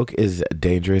 Coke is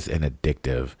dangerous and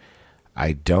addictive.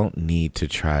 I don't need to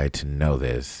try to know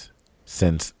this.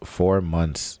 Since 4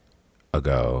 months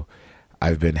ago,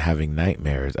 I've been having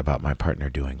nightmares about my partner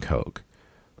doing coke.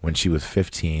 When she was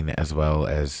 15, as well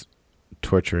as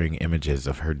torturing images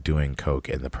of her doing coke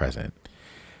in the present.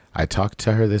 I talked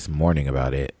to her this morning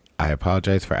about it. I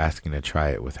apologized for asking to try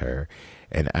it with her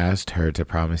and asked her to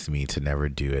promise me to never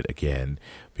do it again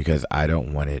because I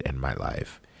don't want it in my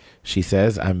life. She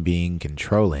says I'm being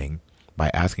controlling by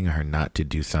asking her not to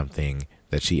do something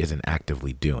that she isn't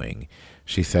actively doing.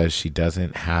 She says she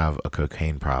doesn't have a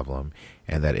cocaine problem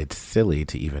and that it's silly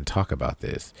to even talk about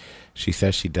this. She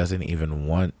says she doesn't even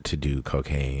want to do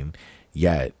cocaine,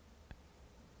 yet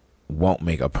won't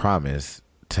make a promise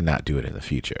to not do it in the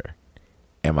future.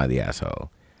 Am I the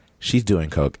asshole? She's doing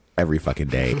coke every fucking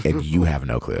day and you have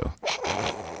no clue.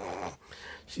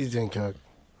 She's doing coke.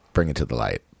 Bring it to the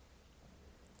light.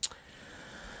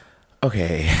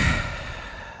 Okay.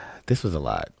 This was a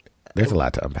lot. There's a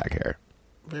lot to unpack here.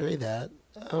 Very that.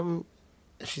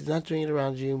 If she's not doing it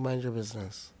around you, mind your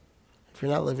business. If you're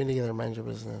not living together, mind your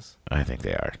business. I think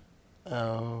they are.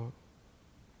 Oh.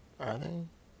 Are they?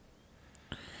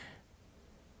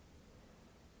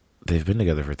 They've been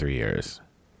together for 3 years.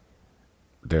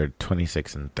 They're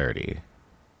 26 and 30.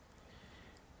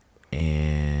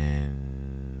 And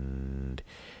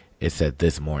it said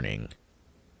this morning.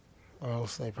 Oh,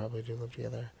 so they probably do live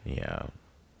together. Yeah.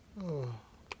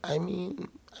 I mean,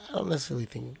 I don't necessarily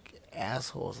think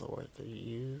asshole is the word that you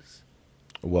use.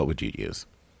 What would you use?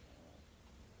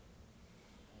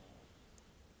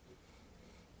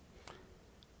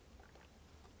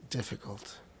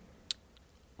 Difficult.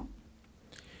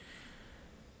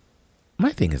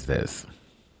 My thing is this.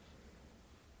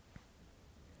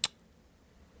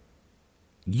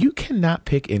 You cannot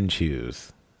pick and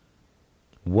choose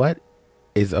what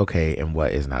is okay and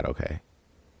what is not okay.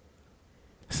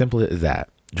 Simple as that.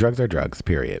 Drugs are drugs,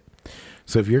 period.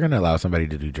 So if you're going to allow somebody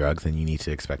to do drugs, then you need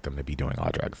to expect them to be doing all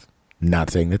drugs. Not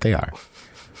saying that they are.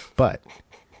 But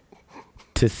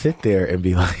to sit there and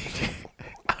be like,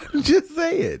 I'm just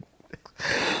saying.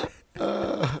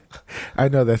 I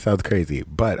know that sounds crazy,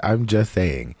 but I'm just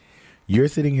saying. You're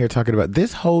sitting here talking about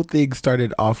this whole thing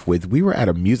started off with we were at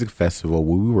a music festival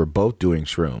where we were both doing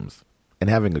shrooms and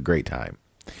having a great time.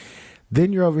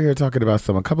 Then you're over here talking about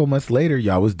a couple months later,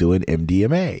 y'all was doing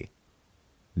MDMA.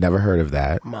 Never heard of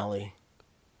that. Molly.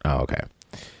 Oh, okay.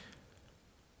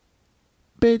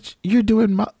 Bitch, you're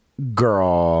doing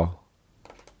girl.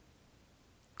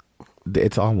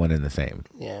 It's all one and the same.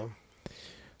 Yeah.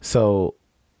 So,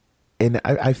 and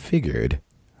I figured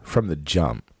from the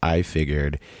jump,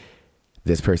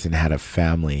 this person had a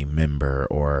family member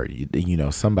or,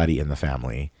 somebody in the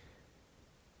family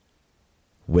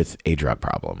with a drug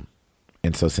problem.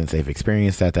 And so since they've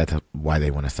experienced that, that's why they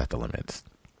want to set the limits.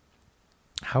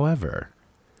 However,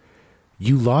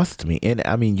 you lost me. And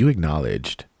I mean, you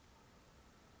acknowledged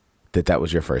that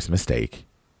was your first mistake,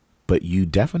 but you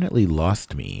definitely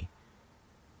lost me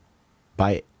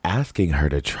by asking her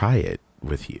to try it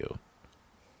with you.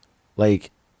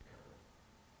 Like,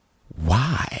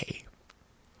 why?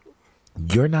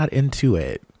 You're not into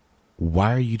it.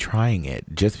 Why are you trying it?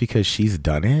 Just because she's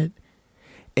done it?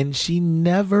 And she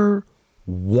never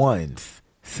once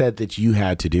said that you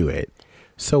had to do it.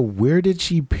 So where did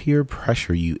she peer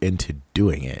pressure you into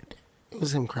doing it? It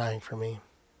was him crying for me.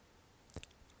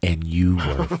 And you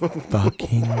were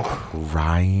fucking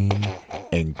crying.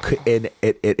 And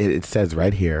it says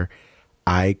right here,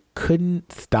 I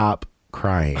couldn't stop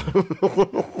crying.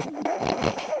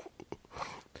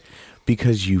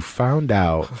 Because you found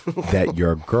out that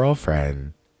your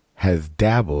girlfriend has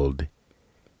dabbled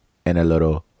in a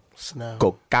little Snow.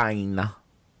 cocaine.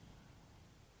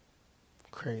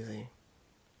 Crazy.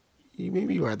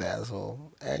 Maybe you are the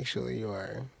asshole. Actually, you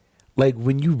are. Like,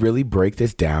 when you really break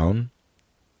this down,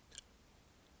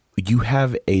 you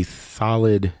have a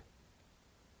solid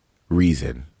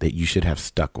reason that you should have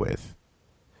stuck with,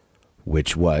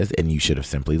 which was, and you should have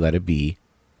simply let it be,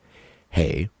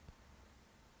 hey,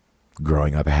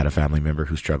 growing up, I had a family member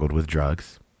who struggled with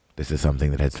drugs. This is something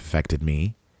that has affected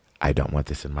me. I don't want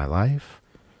this in my life.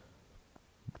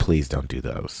 Please don't do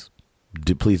those.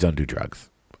 Please don't do drugs.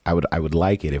 I would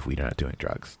like it if we're not doing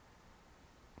drugs.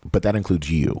 But that includes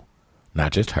you,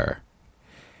 not just her.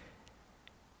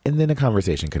 And then a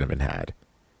conversation could have been had.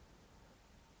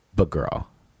 But girl,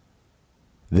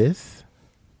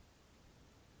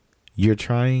 you're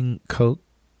trying coke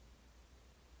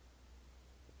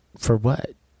for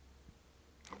what?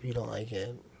 If you don't like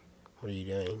it, what are you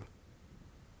doing?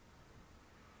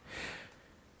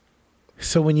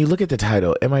 So when you look at the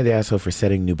title, am I the asshole for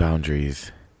setting new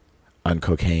boundaries on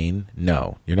cocaine?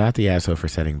 No, you're not the asshole for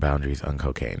setting boundaries on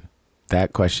cocaine.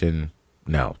 That question,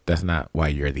 no, that's not why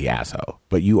you're the asshole.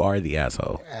 But you are the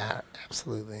asshole.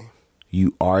 Absolutely.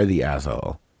 You are the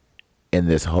asshole in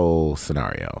this whole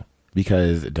scenario.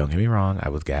 Because, don't get me wrong, I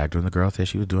was gagged when the girl said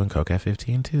she was doing coke at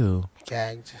 15 too.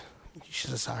 Gagged. You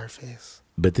should have saw her face.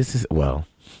 But this is, well...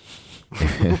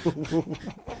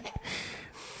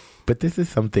 But this is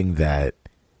something that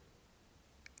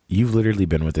you've literally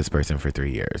been with this person for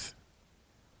 3 years.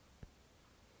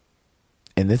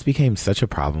 And this became such a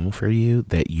problem for you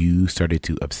that you started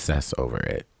to obsess over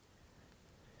it.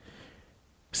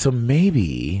 So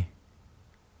maybe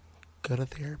go to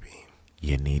therapy.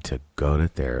 You need to go to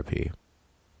therapy.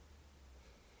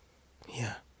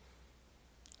 Yeah.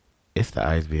 It's the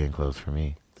eyes being closed for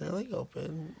me. They're like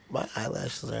open. My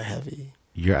eyelashes are heavy.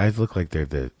 Your eyes look like they're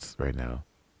this right now.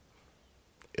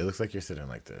 It looks like you're sitting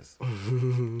like this.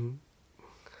 I'm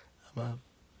up.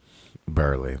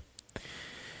 Burly.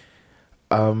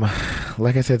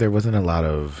 Like I said, there wasn't a lot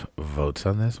of votes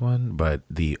on this one, but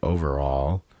the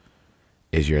overall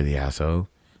is you're the asshole.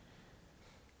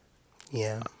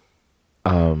 Yeah.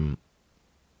 Oh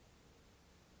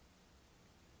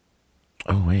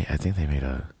wait, I think they made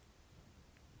a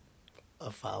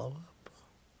follow-up.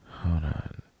 Hold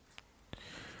on.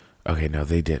 Okay, no,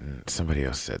 they didn't. Somebody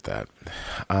else said that.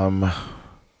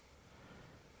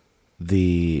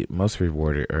 The most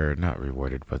rewarded, or not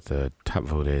rewarded, but the top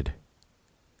voted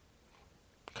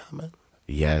comment.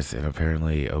 Yes, and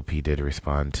apparently OP did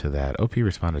respond to that. OP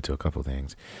responded to a couple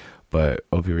things, but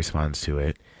OP responds to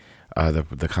it.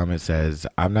 The comment says,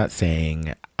 "I'm not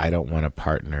saying I don't want a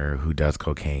partner who does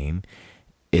cocaine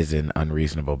is an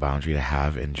unreasonable boundary to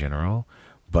have in general,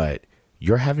 but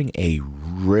you're having a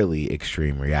really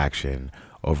extreme reaction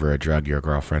over a drug your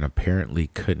girlfriend apparently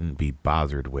couldn't be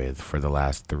bothered with for the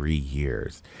last 3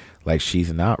 years. Like,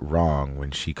 she's not wrong when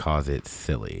she calls it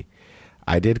silly.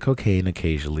 I did cocaine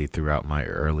occasionally throughout my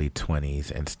early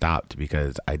 20s and stopped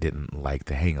because I didn't like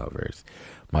the hangovers.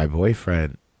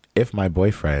 If my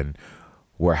boyfriend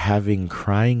were having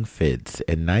crying fits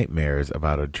and nightmares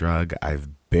about a drug I've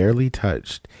barely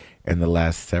touched in the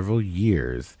last several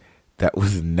years that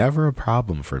was never a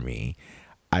problem for me,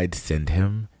 I'd send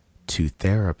him to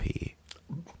therapy."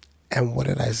 And what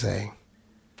did I say?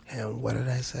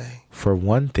 "For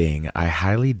one thing, I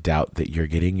highly doubt that you're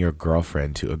getting your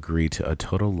girlfriend to agree to a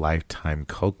total lifetime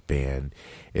coke ban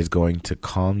is going to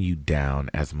calm you down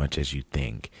as much as you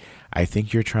think. I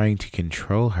think you're trying to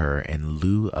control her in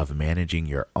lieu of managing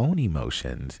your own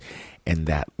emotions. In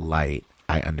that light,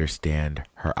 I understand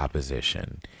her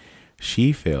opposition.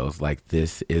 She feels like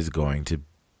this is going to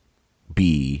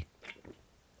be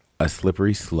a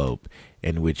slippery slope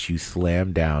in which you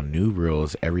slam down new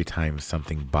rules every time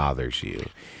something bothers you.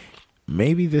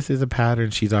 Maybe this is a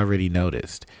pattern she's already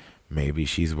noticed. Maybe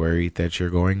she's worried that you're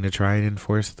going to try and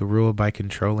enforce the rule by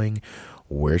controlling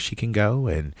where she can go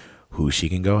and who she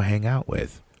can go hang out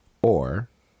with. Or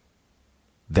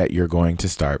that you're going to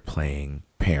start playing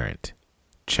parent,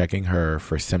 checking her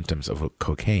for symptoms of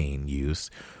cocaine use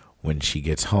when she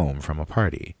gets home from a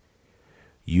party.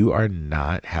 You are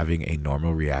not having a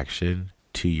normal reaction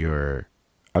to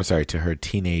her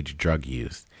teenage drug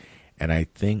use. And I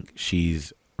think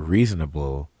she's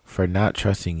reasonable for not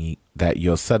trusting that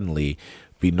you'll suddenly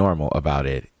be normal about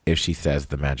it if she says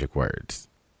the magic words.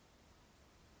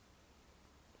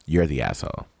 You're the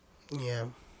asshole." Yeah.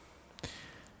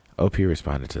 OP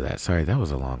responded to that. Sorry, that was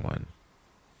a long one.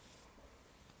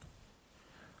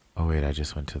 Oh, wait, I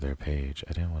just went to their page.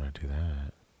 I didn't want to do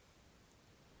that.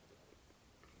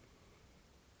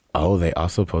 Oh, they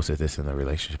also posted this in the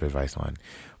relationship advice one,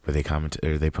 but they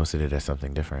posted it as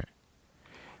something different.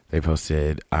 They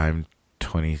posted, "I'm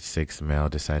 26 male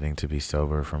deciding to be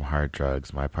sober from hard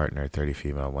drugs. My partner, 30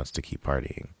 female, wants to keep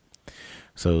partying."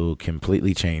 So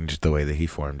completely changed the way that he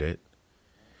formed it.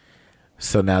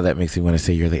 So now that makes me want to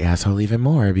say you're the asshole even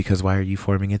more, because why are you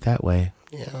forming it that way?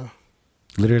 Yeah.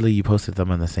 Literally, you posted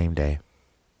them on the same day.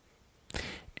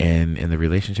 And in the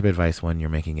relationship advice one, you're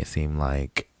making it seem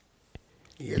like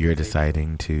you're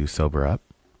deciding to sober up.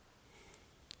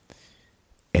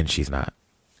 And she's not.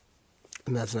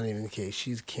 And that's not even the case.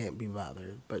 She can't be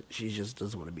bothered, but she just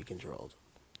doesn't want to be controlled.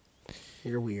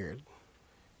 You're weird.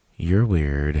 You're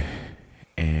weird.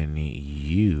 And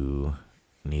you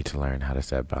need to learn how to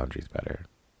set boundaries better.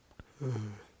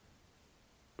 Mm-hmm.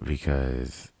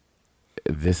 Because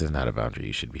this is not a boundary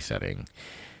you should be setting.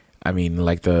 I mean,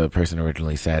 like the person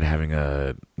originally said, having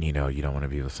you don't want to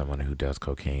be with someone who does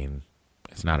cocaine.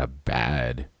 It's not a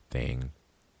bad thing.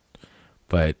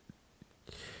 But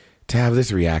to have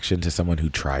this reaction to someone who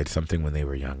tried something when they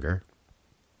were younger,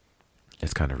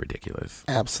 it's kind of ridiculous.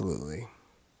 Absolutely.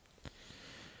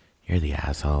 You're the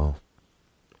asshole.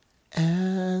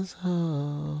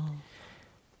 Asshole.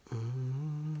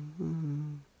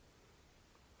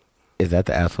 Is that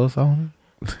the asshole song?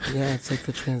 Yeah, it's like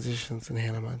the transitions in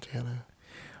Hannah Montana.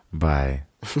 Bye.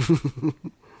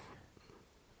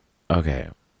 Okay.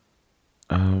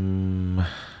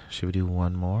 Should we do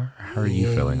one more? How are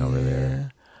you feeling over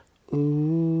there?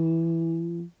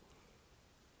 Ooh.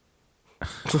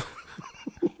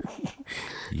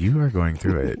 You are going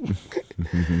through it.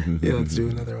 Yeah, let's do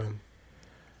another one.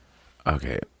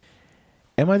 Okay.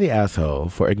 Am I the asshole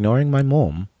for ignoring my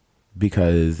mom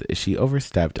because she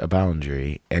overstepped a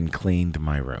boundary and cleaned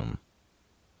my room?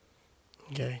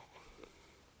 Okay.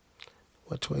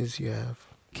 What toys do you have?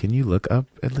 Can you look up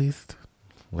at least?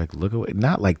 Like, look away.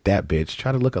 Not like that, bitch.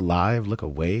 Try to look alive, look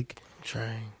awake. I'm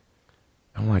trying.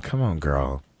 I'm like, come on,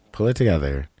 girl. Pull it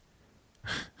together.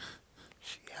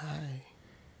 Hi.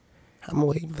 I'm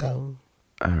awake, though.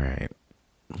 All right.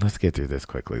 Let's get through this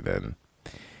quickly then.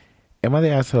 Am I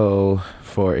the asshole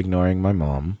for ignoring my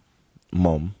mom,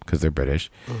 because they're British,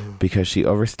 because she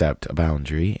overstepped a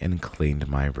boundary and cleaned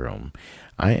my room?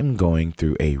 I am going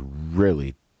through a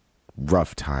really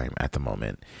rough time at the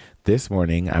moment. This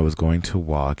morning, I was going to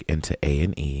walk into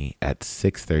A&E at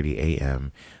 6:30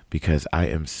 a.m. because I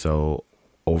am so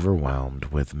overwhelmed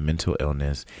with mental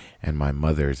illness and my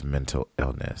mother's mental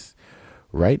illness.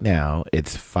 Right now,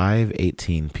 it's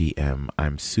 5:18 p.m.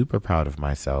 I'm super proud of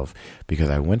myself because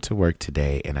I went to work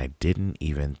today and I didn't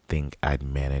even think I'd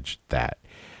managed that.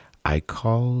 I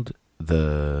called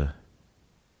the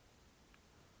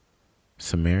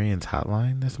Sumerians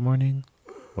hotline this morning.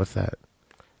 What's that?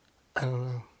 I don't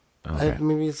know. Okay.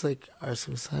 Maybe it's like our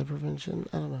suicide prevention.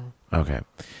 I don't know. Okay.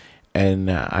 And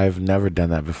I've never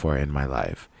done that before in my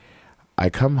life. I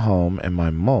come home and my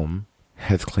mom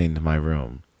has cleaned my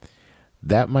room.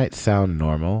 That might sound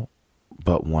normal,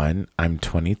 but one, I'm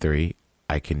 23.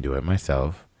 I can do it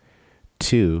myself.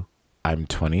 Two, I'm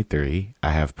 23.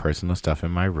 I have personal stuff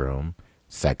in my room,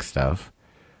 sex stuff.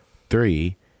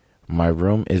 Three, my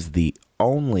room is the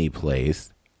only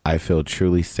place I feel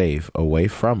truly safe away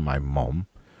from my mom.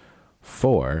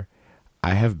 Four,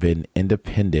 I have been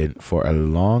independent for a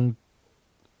long...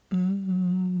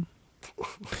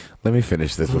 Let me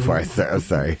finish this before I start. I'm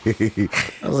sorry. I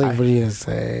was like, what are you going to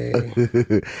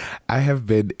say? I have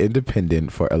been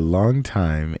independent for a long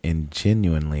time, and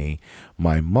genuinely,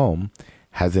 my mom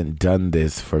hasn't done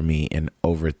this for me in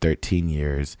over 13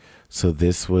 years, so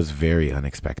this was very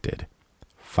unexpected.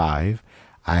 5,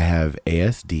 I have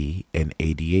ASD and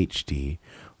ADHD,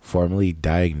 formally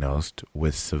diagnosed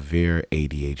with severe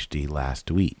ADHD last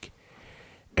week.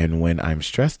 And when I'm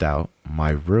stressed out,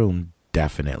 my room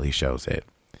definitely shows it.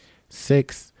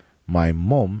 6, my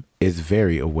mom is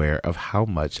very aware of how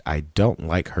much I don't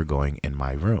like her going in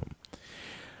my room.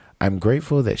 I'm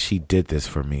grateful that she did this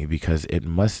for me because it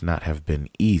must not have been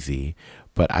easy,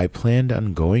 but I planned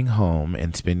on going home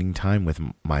and spending time with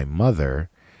my mother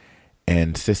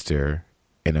and sister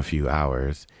in a few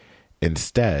hours.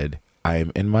 Instead, I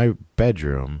am in my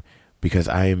bedroom because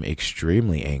I am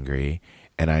extremely angry,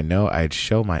 and I know I'd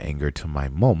show my anger to my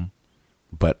mom,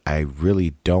 but I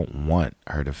really don't want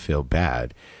her to feel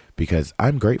bad because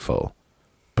I'm grateful.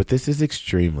 But this is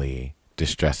extremely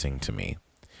distressing to me.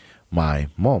 My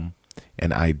mom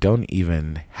and I don't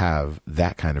even have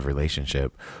that kind of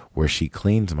relationship where she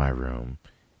cleans my room.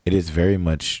 It is very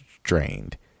much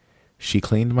strained. She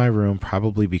cleaned my room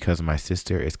probably because my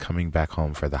sister is coming back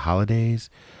home for the holidays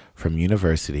from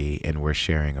university and we're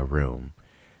sharing a room.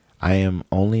 I am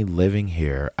only living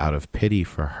here out of pity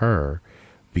for her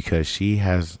because she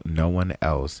has no one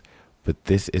else, but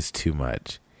this is too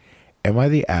much. Am I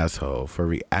the asshole for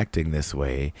reacting this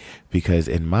way because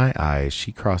in my eyes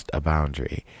she crossed a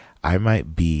boundary? I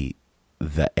might be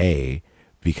the A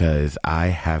because I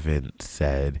haven't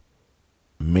said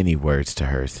many words to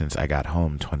her since I got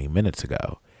home 20 minutes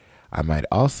ago. I might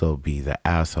also be the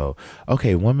asshole.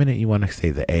 Okay, 1 minute you want to say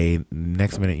the A,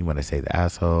 next minute you want to say the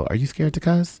asshole. Are you scared to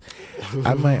cuss?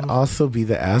 I might also be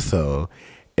the asshole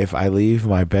if I leave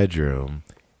my bedroom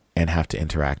and have to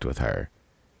interact with her.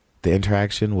 The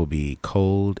interaction will be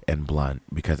cold and blunt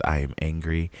because I am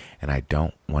angry and I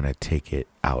don't want to take it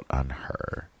out on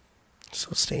her.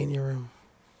 So stay in your room.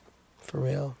 For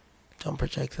real. Don't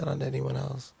project that onto anyone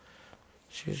else.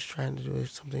 She was trying to do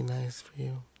something nice for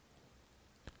you.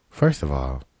 First of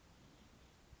all,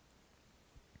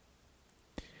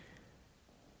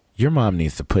 your mom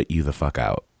needs to put you the fuck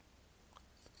out.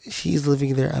 She's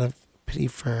living there out of pity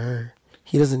for her.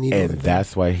 He doesn't need to And live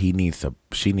that's why she needs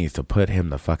to put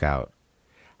him the fuck out.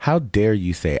 How dare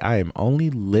you say I am only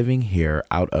living here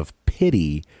out of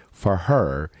pity for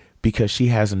her because she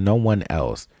has no one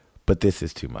else, but this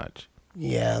is too much.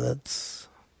 Yeah, that's...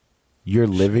 You're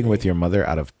living with your mother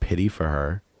out of pity for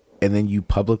her, and then you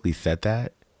publicly said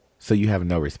that, so you have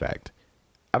no respect.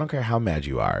 I don't care how mad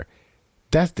you are.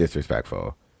 That's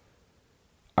disrespectful.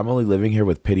 I'm only living here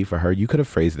with pity for her. You could have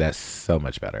phrased that so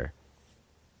much better.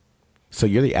 So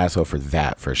you're the asshole for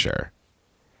that, for sure.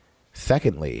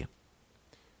 Secondly,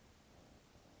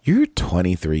 you're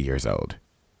 23 years old.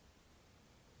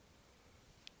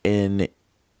 And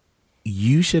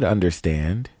you should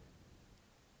understand.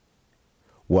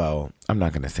 Well, I'm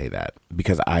not going to say that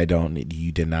because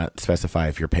you did not specify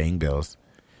if you're paying bills.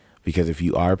 Because if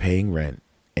you are paying rent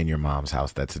in your mom's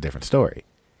house, that's a different story.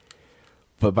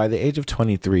 But by the age of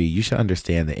 23, you should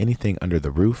understand that anything under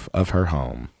the roof of her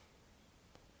home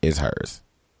is hers.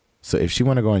 So if she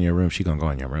want to go in your room, she going to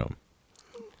go in your room.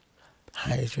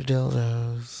 Hide your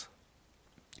dildos.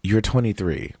 You're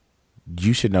 23.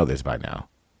 You should know this by now.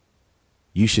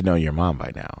 You should know your mom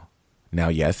by now. Now,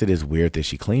 yes, it is weird that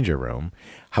she cleaned your room.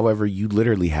 However, you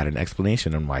literally had an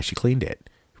explanation on why she cleaned it.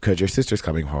 Because your sister's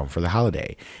coming home for the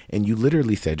holiday. And you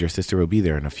literally said your sister will be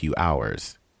there in a few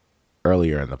hours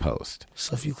earlier in the post.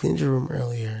 So if you cleaned your room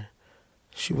earlier,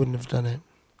 she wouldn't have done it.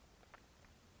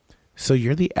 So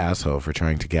you're the asshole for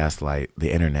trying to gaslight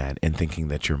the internet and thinking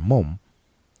that your mom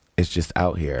is just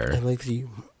out here. I like you.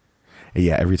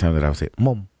 Yeah, every time that I would say,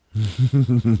 mom.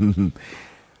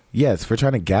 Yes, for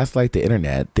trying to gaslight the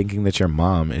internet, thinking that your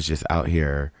mom is just out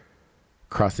here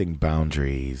crossing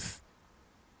boundaries.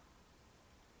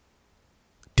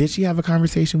 Did she have a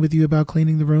conversation with you about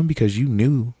cleaning the room? Because you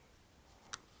knew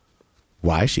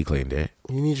why she cleaned it.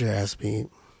 You need your ass beat.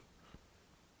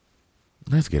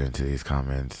 Let's get into these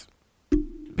comments.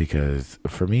 Because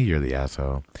for me, you're the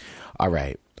asshole. All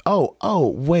right.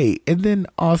 Oh, wait. And then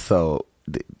also,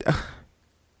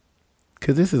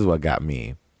 because this is what got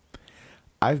me.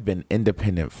 I've been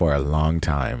independent for a long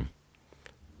time.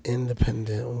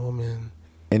 Independent woman.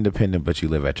 Independent, but you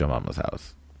live at your mama's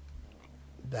house.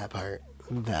 That part.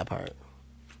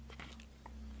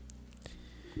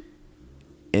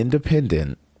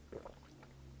 Independent,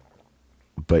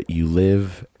 but you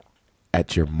live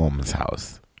at your mom's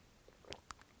house.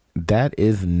 That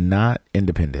is not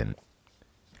independent.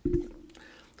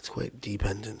 It's quite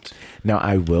dependent. Now,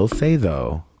 I will say,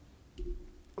 though,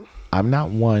 I'm not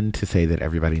one to say that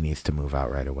everybody needs to move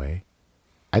out right away.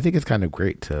 I think it's kind of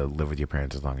great to live with your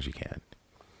parents as long as you can.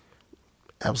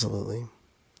 Absolutely.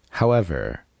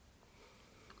 However,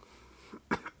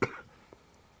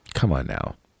 come on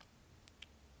now.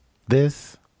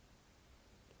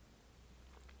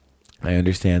 I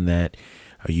understand that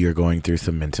you're going through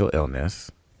some mental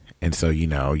illness. And so,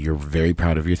 you're very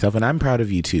proud of yourself. And I'm proud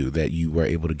of you, too, that you were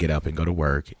able to get up and go to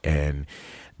work. And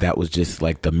that was just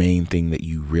like the main thing that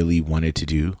you really wanted to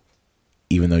do,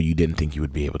 even though you didn't think you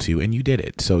would be able to. And you did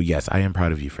it. So, yes, I am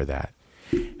proud of you for that.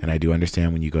 And I do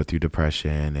understand when you go through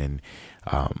depression and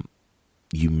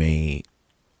you may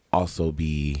also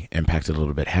be impacted a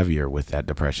little bit heavier with that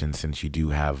depression since you do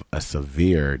have a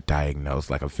severe diagnosis,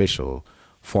 like official,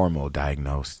 formal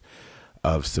diagnosis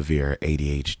of severe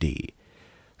ADHD.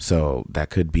 So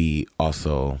that could be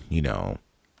also,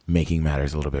 making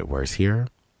matters a little bit worse here.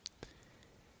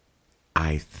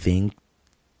 I think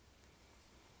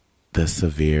the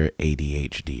severe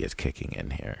ADHD is kicking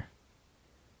in here.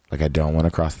 Like, I don't want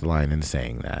to cross the line in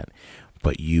saying that,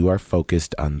 but you are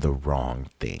focused on the wrong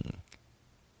thing.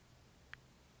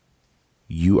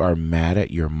 You are mad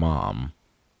at your mom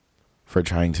for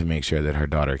trying to make sure that her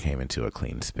daughter came into a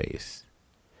clean space.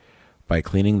 By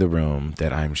cleaning the room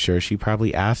that I'm sure she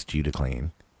probably asked you to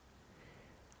clean,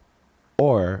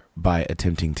 or by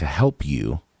attempting to help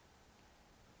you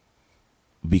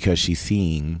because she's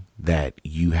seeing that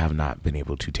you have not been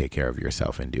able to take care of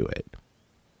yourself and do it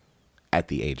at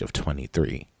the age of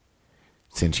 23,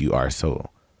 since you are so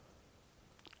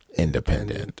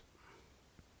independent.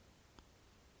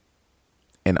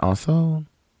 And also,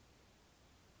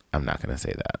 I'm not going to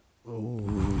say that.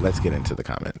 Ooh. Let's get into the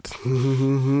comments.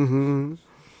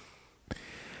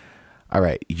 All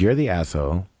right. You're the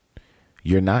asshole.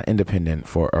 You're not independent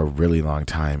for a really long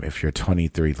time if you're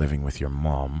 23 living with your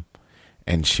mom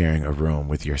and sharing a room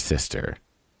with your sister.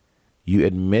 You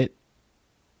admit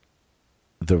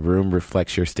the room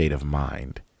reflects your state of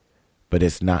mind, but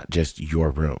it's not just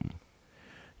your room.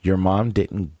 Your mom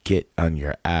didn't get on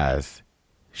your ass.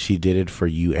 She did it for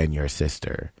you and your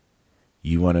sister.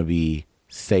 You want to be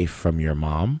safe from your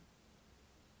mom?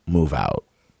 Move out.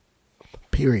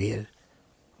 Period.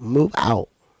 Move out.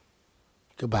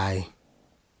 Goodbye.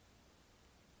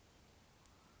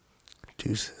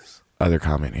 Deuces. Other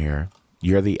comment here.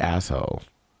 You're the asshole.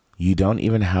 You don't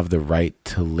even have the right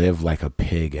to live like a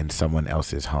pig in someone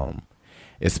else's home,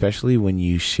 especially when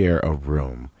you share a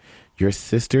room. Your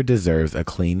sister deserves a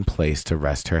clean place to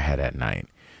rest her head at night.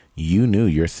 You knew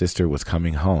your sister was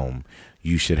coming home.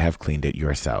 You should have cleaned it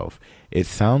yourself. It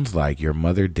sounds like your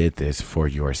mother did this for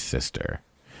your sister.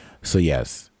 So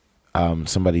yes,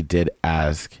 somebody did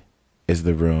ask, is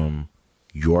the room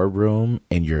your room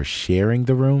and you're sharing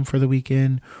the room for the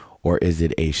weekend, or is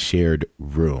it a shared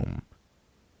room?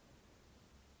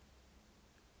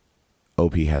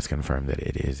 OP has confirmed that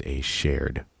it is a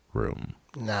shared room.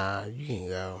 Nah, you can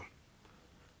go.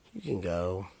 You can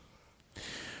go.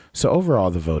 So overall,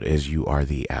 the vote is you are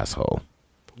the asshole.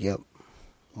 Yep.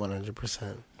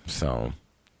 100%. So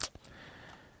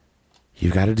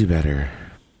you've got to do better.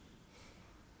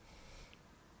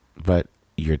 But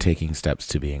you're taking steps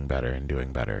to being better and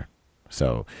doing better.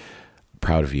 So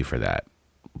proud of you for that.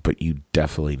 But you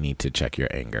definitely need to check your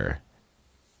anger.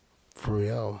 For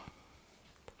real.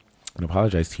 And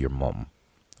apologize to your mom.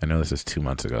 I know this is 2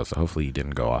 months ago, so hopefully you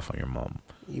didn't go off on your mom.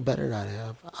 You better not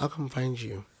have. I'll come find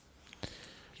you.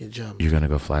 Get jumped. You're going to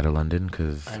go fly to London?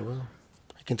 Because I will.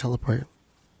 I can teleport.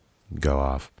 Go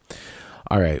off.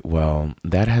 All right. Well,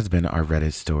 that has been our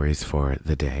Reddit stories for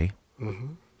the day.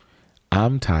 Mm-hmm.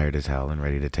 I'm tired as hell and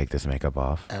ready to take this makeup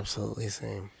off. Absolutely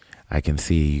same. I can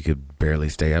see you could barely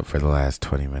stay up for the last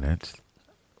 20 minutes.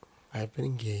 I've been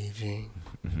engaging.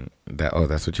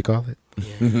 That's what you call it?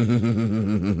 Yeah.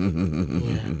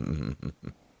 Yeah.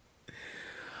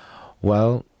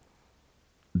 Well,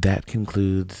 that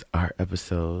concludes our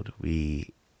episode.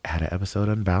 We had an episode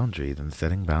on boundaries and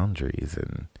setting boundaries,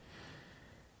 and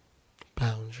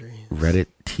Boundaries. Reddit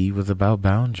tea was about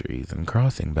boundaries and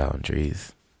crossing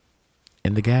boundaries.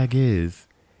 And the gag is,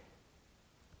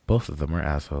 both of them are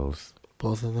assholes.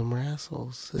 Both of them are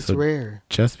assholes. It's So rare.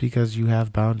 Just because you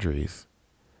have boundaries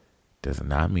does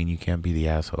not mean you can't be the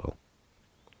asshole.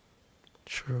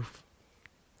 Truth.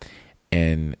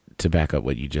 And to back up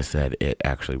what you just said, it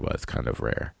actually was kind of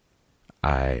rare.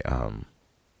 I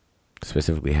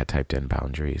specifically had typed in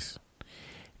boundaries.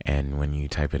 And when you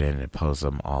type it in, it pulls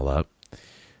them all up.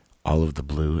 All of the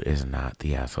blue is not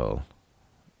the asshole.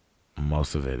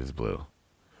 Most of it is blue.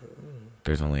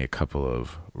 There's only a couple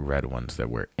of red ones that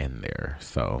were in there.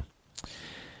 So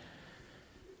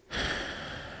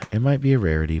it might be a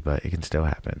rarity, but it can still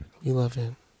happen. We love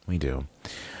it. We do.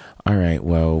 All right.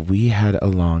 Well, we had a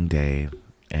long day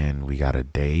and we got a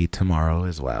day tomorrow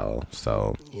as well.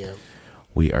 So Yeah.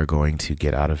 we are going to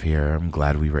get out of here. I'm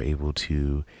glad we were able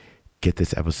to get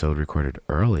this episode recorded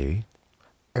early.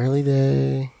 Early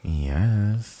day.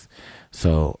 Yes.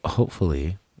 So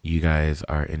hopefully you guys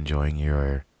are enjoying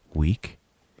your week.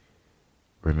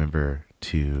 Remember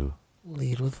to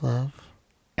Lead with love.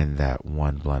 end that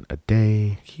one blunt a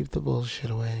day. Keep the bullshit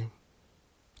away.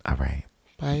 All right.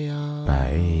 Bye, y'all.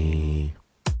 Bye.